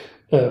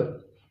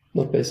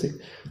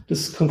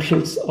this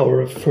concludes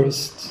our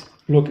first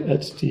look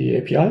at the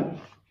API.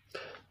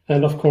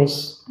 And of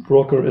course,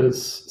 broker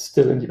is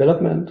still in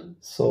development,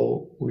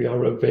 so we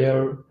are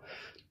aware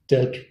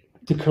that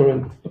the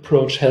current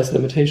approach has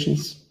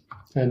limitations,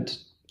 and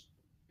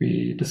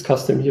we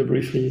discussed them here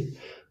briefly,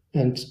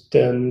 and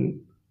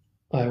then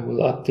I will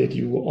update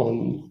you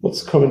on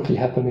what's currently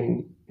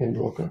happening in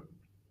broker.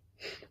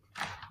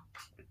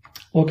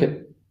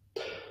 Okay.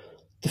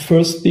 The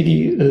first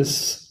biggie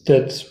is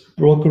that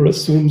broker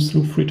assumes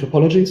loop-free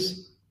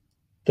topologies.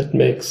 That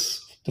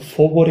makes the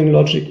forwarding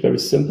logic very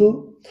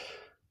simple.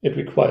 It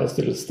requires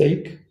little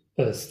state,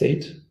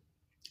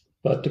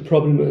 but the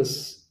problem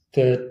is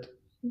that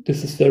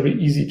this is very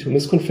easy to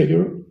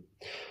misconfigure,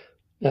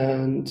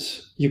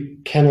 and you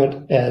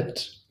cannot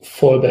add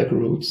fallback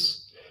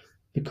routes,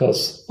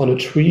 because on a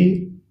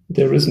tree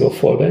there is no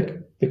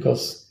fallback,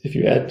 because if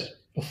you add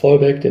a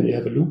fallback, then you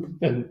have a loop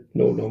and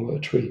no longer a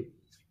tree.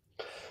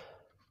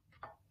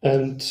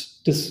 And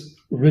this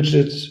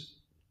rigid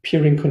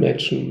peering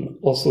connection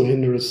also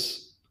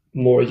hinders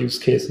more use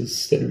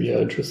cases that we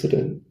are interested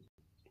in.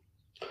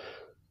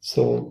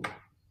 So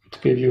to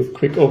give you a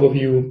quick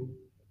overview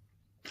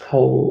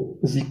how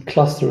Zeek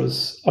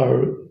clusters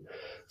are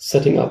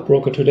setting up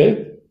Broker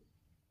today.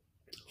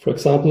 For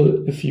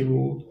example, if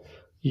you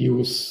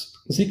use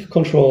Zeek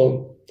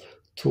control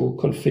to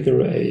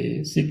configure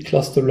a Zeek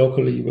cluster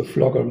locally with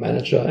logger,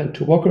 manager, and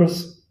 2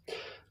 workers,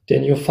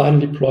 then your final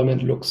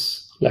deployment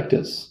looks like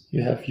this.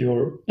 You have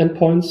your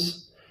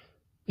endpoints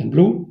in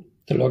blue,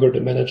 the logger, the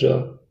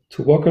manager,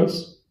 2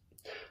 workers,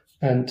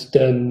 and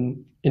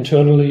then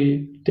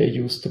internally they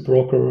use the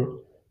broker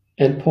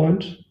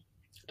endpoint,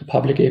 the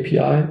public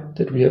API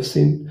that we have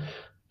seen,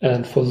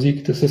 and for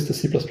Zeek this is the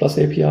C++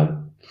 API,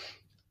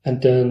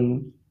 and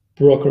then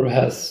broker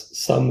has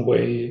some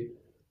way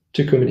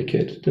to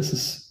communicate. This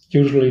is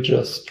usually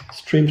just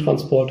stream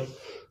transport,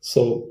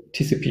 so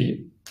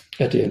TCP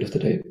at the end of the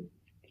day.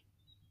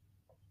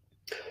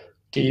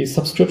 The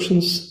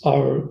subscriptions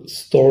are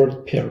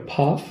stored per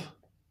path.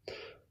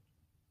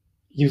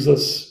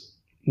 Users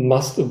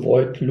must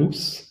avoid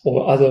loops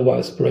or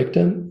otherwise break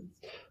them.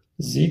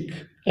 Zeek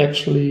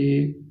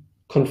actually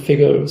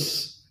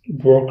configures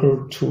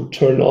broker to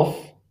turn off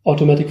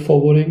automatic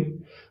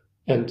forwarding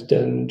and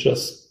then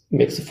just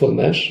makes a full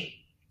mesh.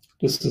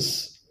 This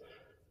is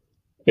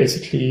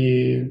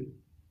basically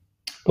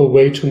a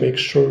way to make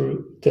sure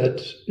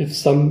that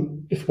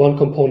if one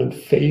component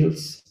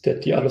fails,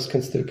 that the others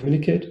can still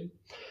communicate.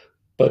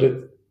 But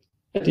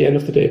at the end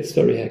of the day, it's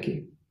very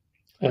hacky.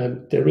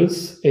 And there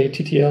is a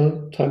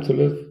TTL, time to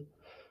live,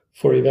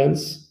 for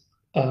events.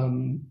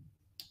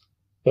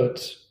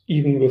 But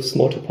even with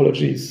small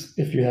topologies,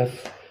 if you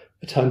have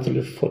a time to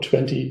live for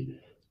 20,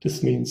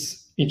 this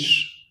means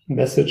each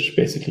message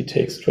basically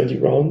takes 20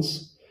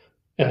 rounds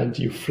and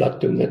you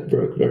flood the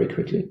network very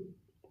quickly.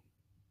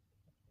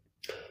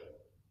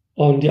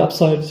 On the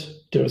upside,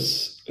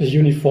 there's a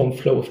uniform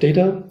flow of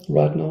data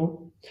right now.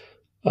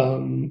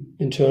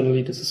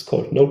 Internally, this is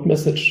called node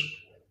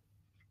message.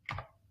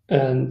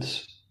 And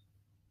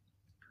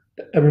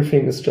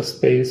everything is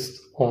just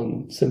based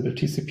on simple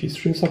TCP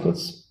stream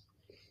sockets.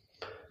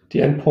 The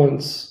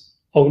endpoints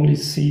only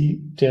see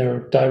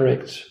their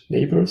direct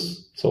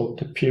neighbors, so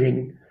the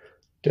peering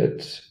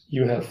that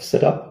you have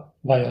set up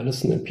via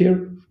listen and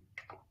peer.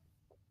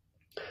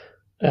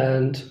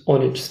 And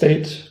on each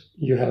state,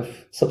 you have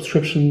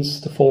subscriptions,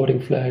 the forwarding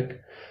flag,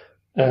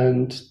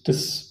 and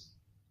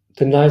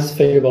the nice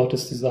thing about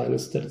this design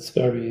is that it's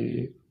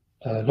very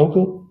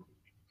local.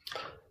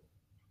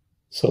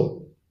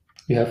 So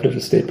you have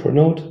little state per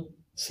node,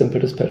 simple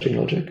dispatching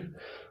logic.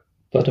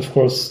 But of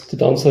course, the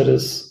downside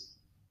is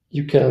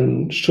you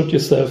can shoot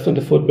yourself in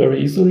the foot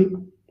very easily.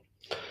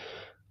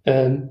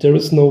 And there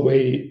is no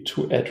way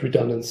to add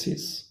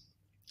redundancies.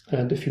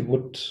 And if you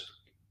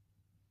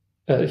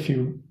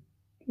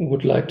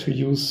would like to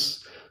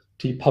use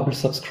the publish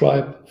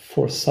subscribe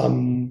for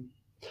some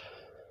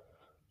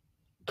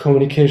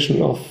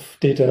communication of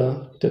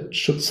data that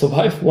should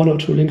survive 1 or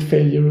 2 link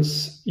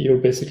failures, you're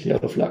basically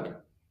out of luck.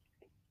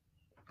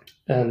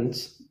 And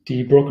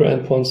the broker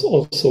endpoints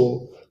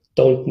also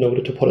don't know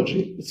the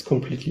topology. It's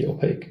completely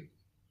opaque.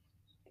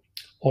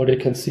 All they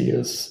can see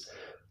is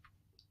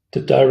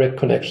the direct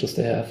connections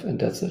they have, and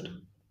that's it.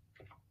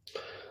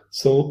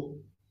 So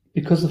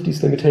because of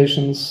these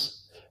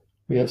limitations,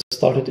 we have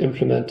started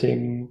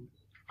implementing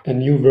a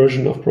new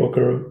version of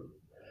broker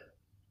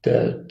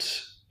that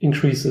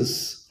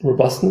increases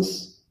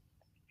robustness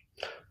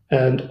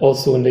and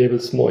also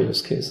enables more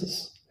use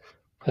cases.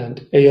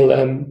 And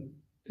ALM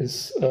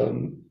is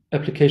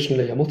application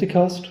layer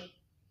multicast.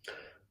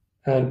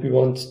 And we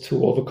want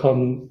to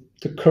overcome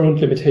the current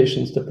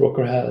limitations that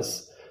broker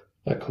has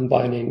by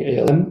combining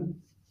ALM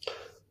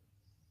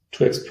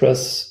to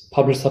express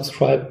publish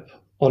subscribe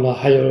on a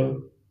higher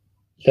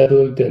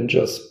level than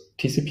just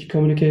TCP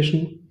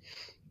communication.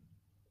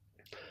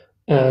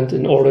 And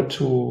in order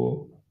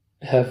to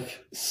have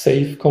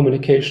safe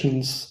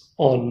communications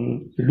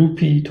on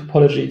loopy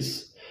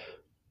topologies,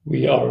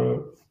 we are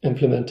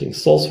implementing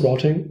source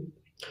routing,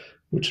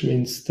 which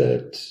means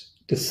that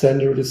the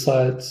sender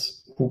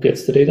decides who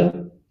gets the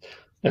data.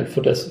 And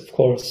for this, of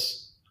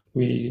course,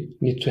 we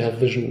need to have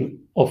vision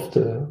of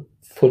the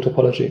full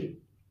topology.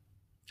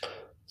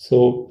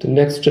 So the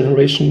next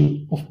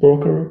generation of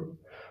broker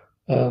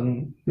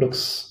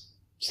looks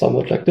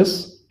somewhat like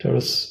this. There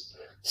is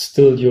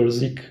still your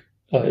Zeek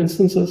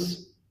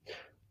instances,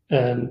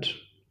 and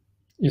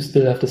you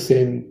still have the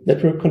same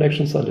network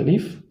connections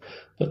underneath,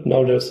 but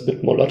now there's a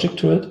bit more logic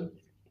to it.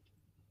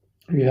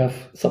 We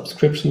have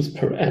subscriptions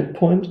per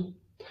endpoint,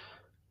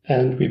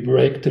 and we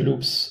break the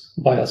loops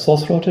via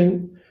source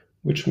routing,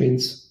 which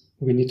means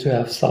we need to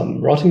have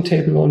some routing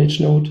table on each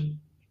node,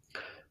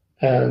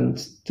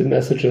 and the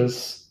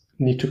messages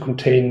need to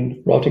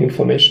contain routing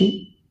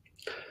information,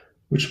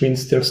 which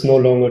means there's no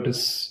longer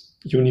this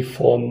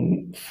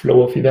uniform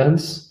flow of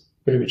events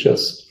where we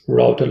just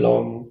route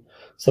along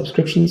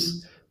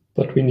subscriptions,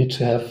 but we need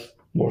to have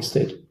more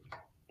state.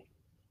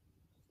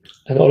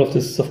 And all of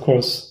this is, of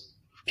course,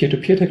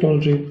 peer-to-peer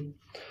technology.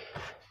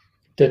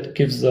 that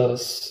gives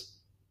us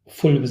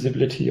full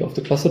visibility of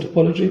the cluster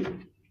topology,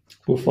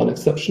 with one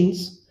exception,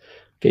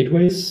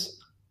 gateways,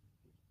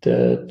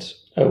 that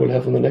I will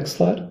have on the next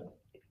slide.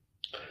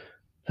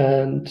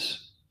 And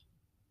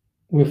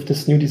with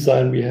this new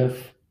design, we have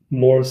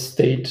more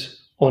state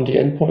on the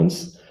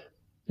endpoints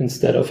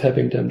instead of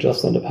having them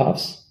just on the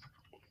paths,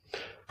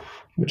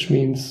 which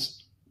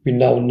means we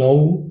now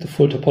know the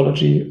full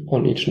topology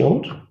on each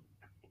node.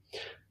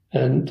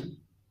 And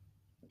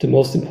the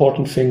most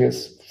important thing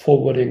is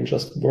forwarding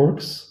just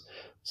works.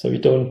 So you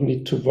don't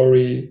need to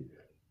worry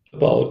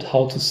about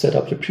how to set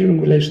up your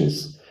peering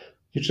relations.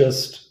 You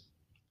just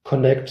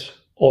connect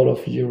all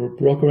of your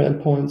broker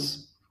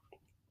endpoints,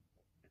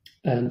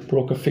 and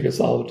broker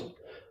figures out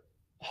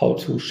how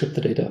to ship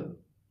the data.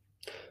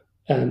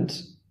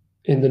 And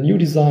in the new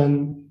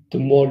design, the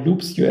more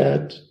loops you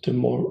add, the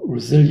more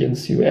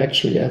resilience you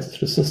actually add to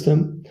the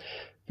system.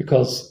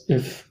 Because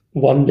if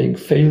one link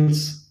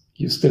fails,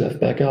 you still have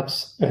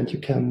backups, and you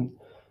can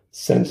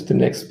send the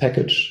next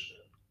package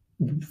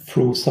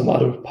through some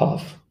other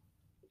path.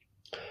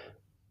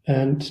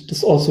 And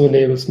this also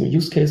enables new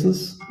use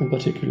cases, in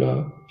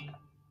particular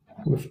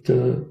with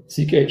the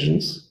Zeek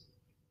agents.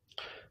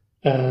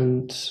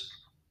 And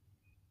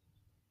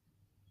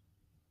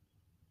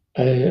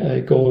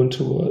I go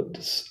into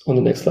this on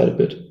the next slide a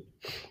bit.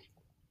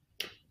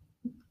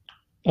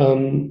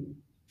 The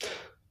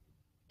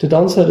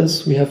downside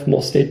is we have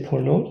more state per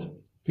node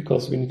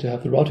because we need to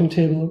have the routing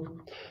table,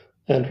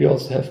 and we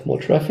also have more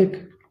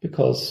traffic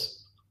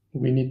because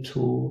we need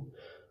to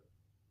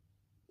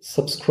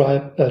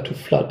subscribe to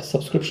flood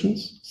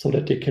subscriptions so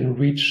that they can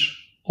reach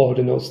all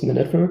the nodes in the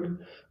network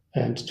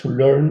and to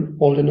learn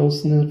all the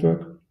nodes in the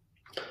network.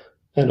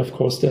 And of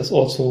course, there's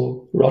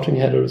also routing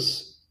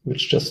headers,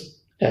 which just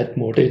add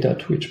more data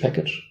to each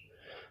package.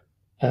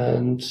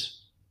 And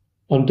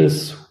on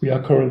this, we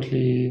are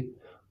currently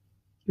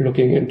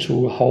looking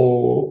into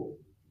how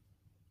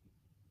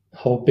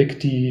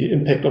big the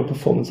impact on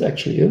performance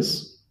actually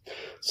is.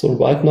 So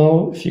right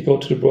now, if you go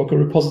to the broker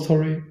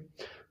repository,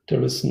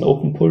 there is an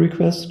open pull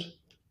request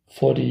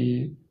for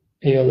the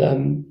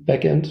ALM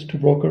backend to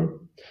broker.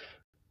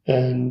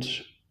 And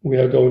we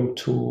are going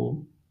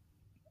to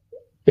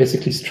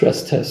basically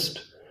stress test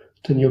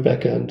the new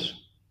backend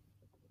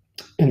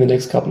in the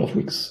next couple of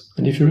weeks.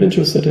 And if you're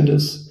interested in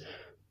this,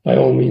 by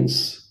all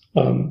means,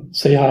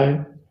 say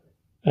hi,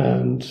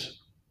 and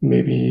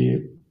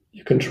maybe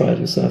you can try it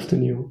yourself, the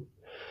new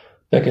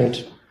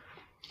backend.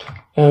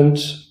 And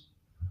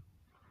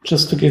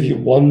just to give you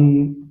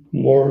one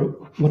more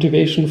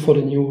motivation for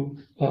the new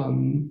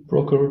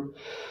broker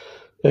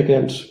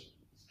backend,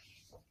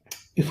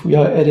 if we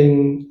are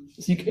adding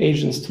Zeek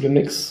agents to the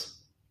mix,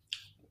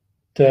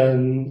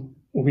 then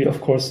we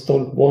of course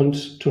don't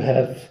want to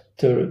have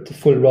the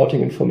full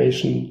routing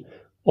information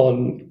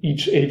on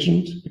each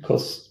agent,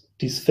 because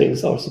these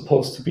things are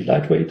supposed to be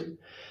lightweight.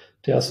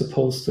 They are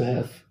supposed to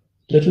have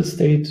little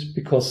state,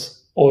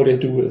 because all they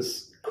do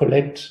is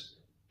collect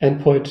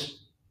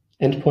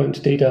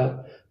endpoint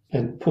data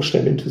and push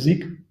them into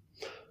Zeek.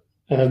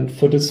 And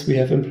for this, we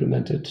have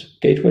implemented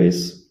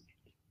gateways.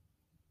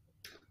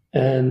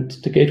 And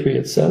the gateway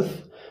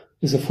itself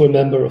is a full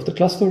member of the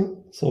cluster.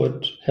 So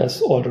it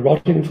has all the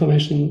routing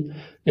information,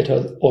 it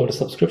has all the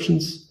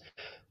subscriptions.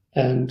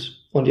 And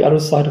on the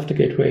other side of the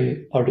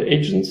gateway are the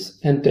agents,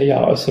 and they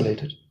are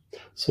isolated.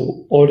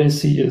 So all they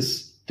see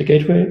is the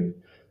gateway,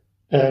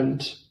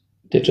 and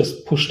they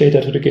just push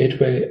data to the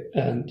gateway,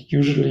 and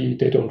usually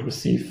they don't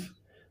receive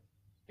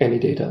any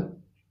data.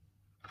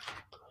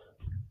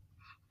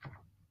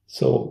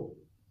 So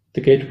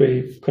the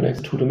gateway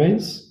connects to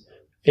domains,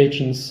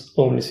 agents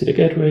only see the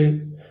gateway,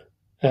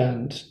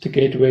 and the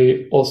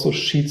gateway also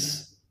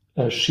shields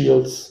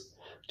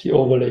the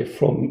overlay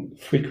from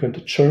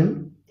frequent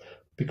churn,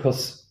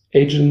 because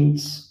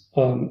agents,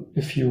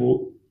 if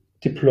you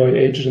deploy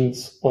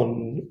agents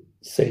on,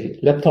 say,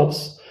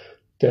 laptops,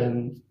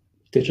 then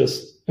they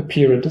just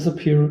appear and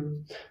disappear,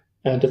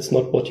 and that's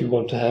not what you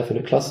want to have in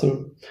a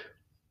cluster,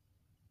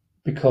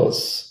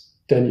 because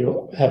then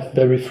you have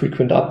very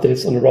frequent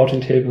updates on the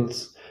routing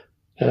tables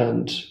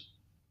and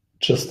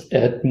just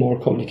add more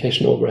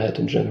communication overhead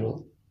in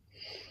general.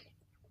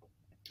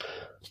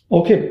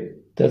 Okay,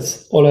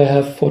 that's all I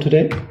have for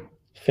today.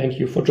 Thank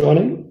you for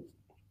joining.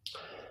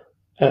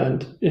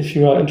 And if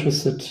you are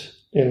interested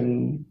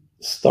in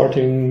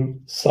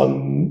starting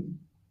some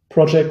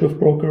project with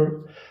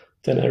broker,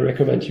 then I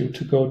recommend you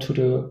to go to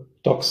the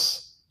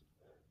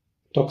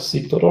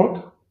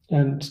docs.zeek.org,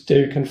 and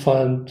there you can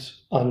find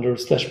under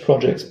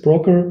 /projects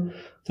broker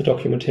the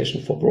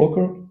documentation for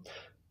broker.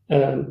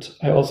 And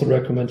I also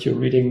recommend you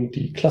reading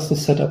the cluster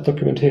setup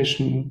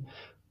documentation.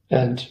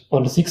 And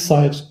on the Zeek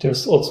side,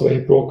 there's also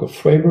a broker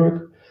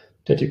framework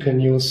that you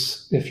can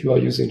use if you are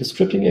using the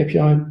scripting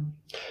API.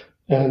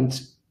 And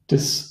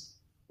this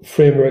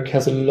framework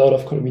has a lot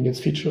of convenience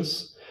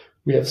features.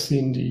 We have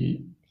seen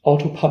the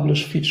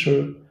auto-publish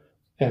feature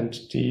and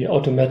the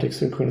automatic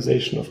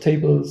synchronization of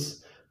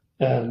tables.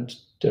 And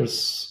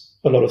there's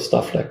a lot of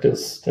stuff like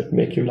this that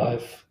make your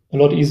life a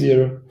lot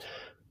easier.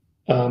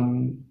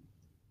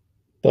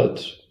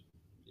 but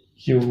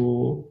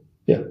you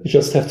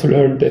just have to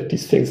learn that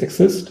these things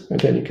exist, and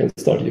then you can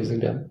start using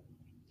them.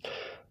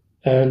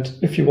 And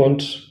if you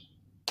want,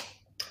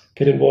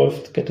 get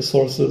involved, get the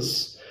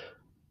sources,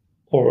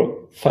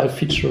 or file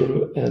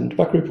feature and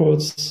bug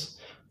reports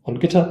on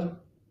GitHub,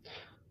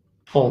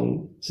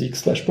 on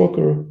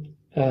Zeek/broker,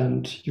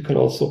 and you can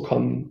also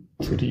come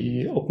to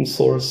the open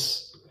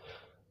source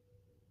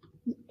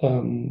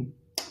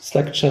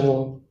Slack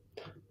channel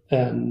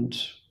and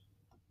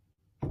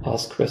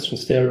ask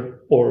questions there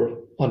or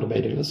on the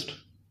mailing list.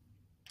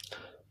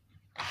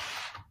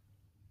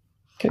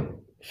 Okay,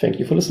 thank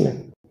you for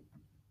listening.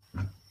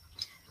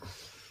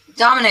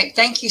 Dominik,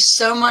 thank you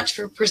so much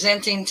for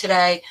presenting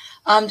today.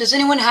 Does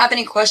anyone have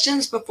any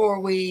questions before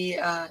we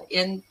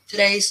end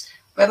today's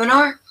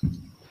webinar?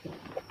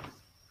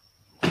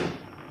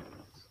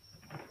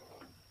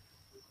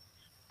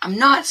 I'm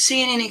not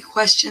seeing any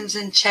questions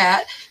in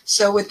chat.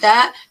 So with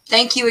that,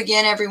 thank you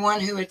again,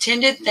 everyone who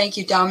attended. Thank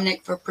you,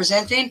 Dominik, for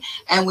presenting.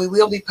 And we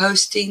will be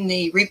posting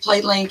the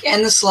replay link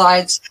and the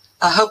slides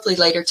hopefully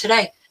later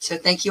today. So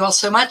thank you all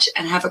so much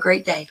and have a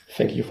great day.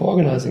 Thank you for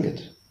organizing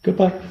it.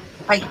 Goodbye.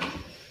 Bye.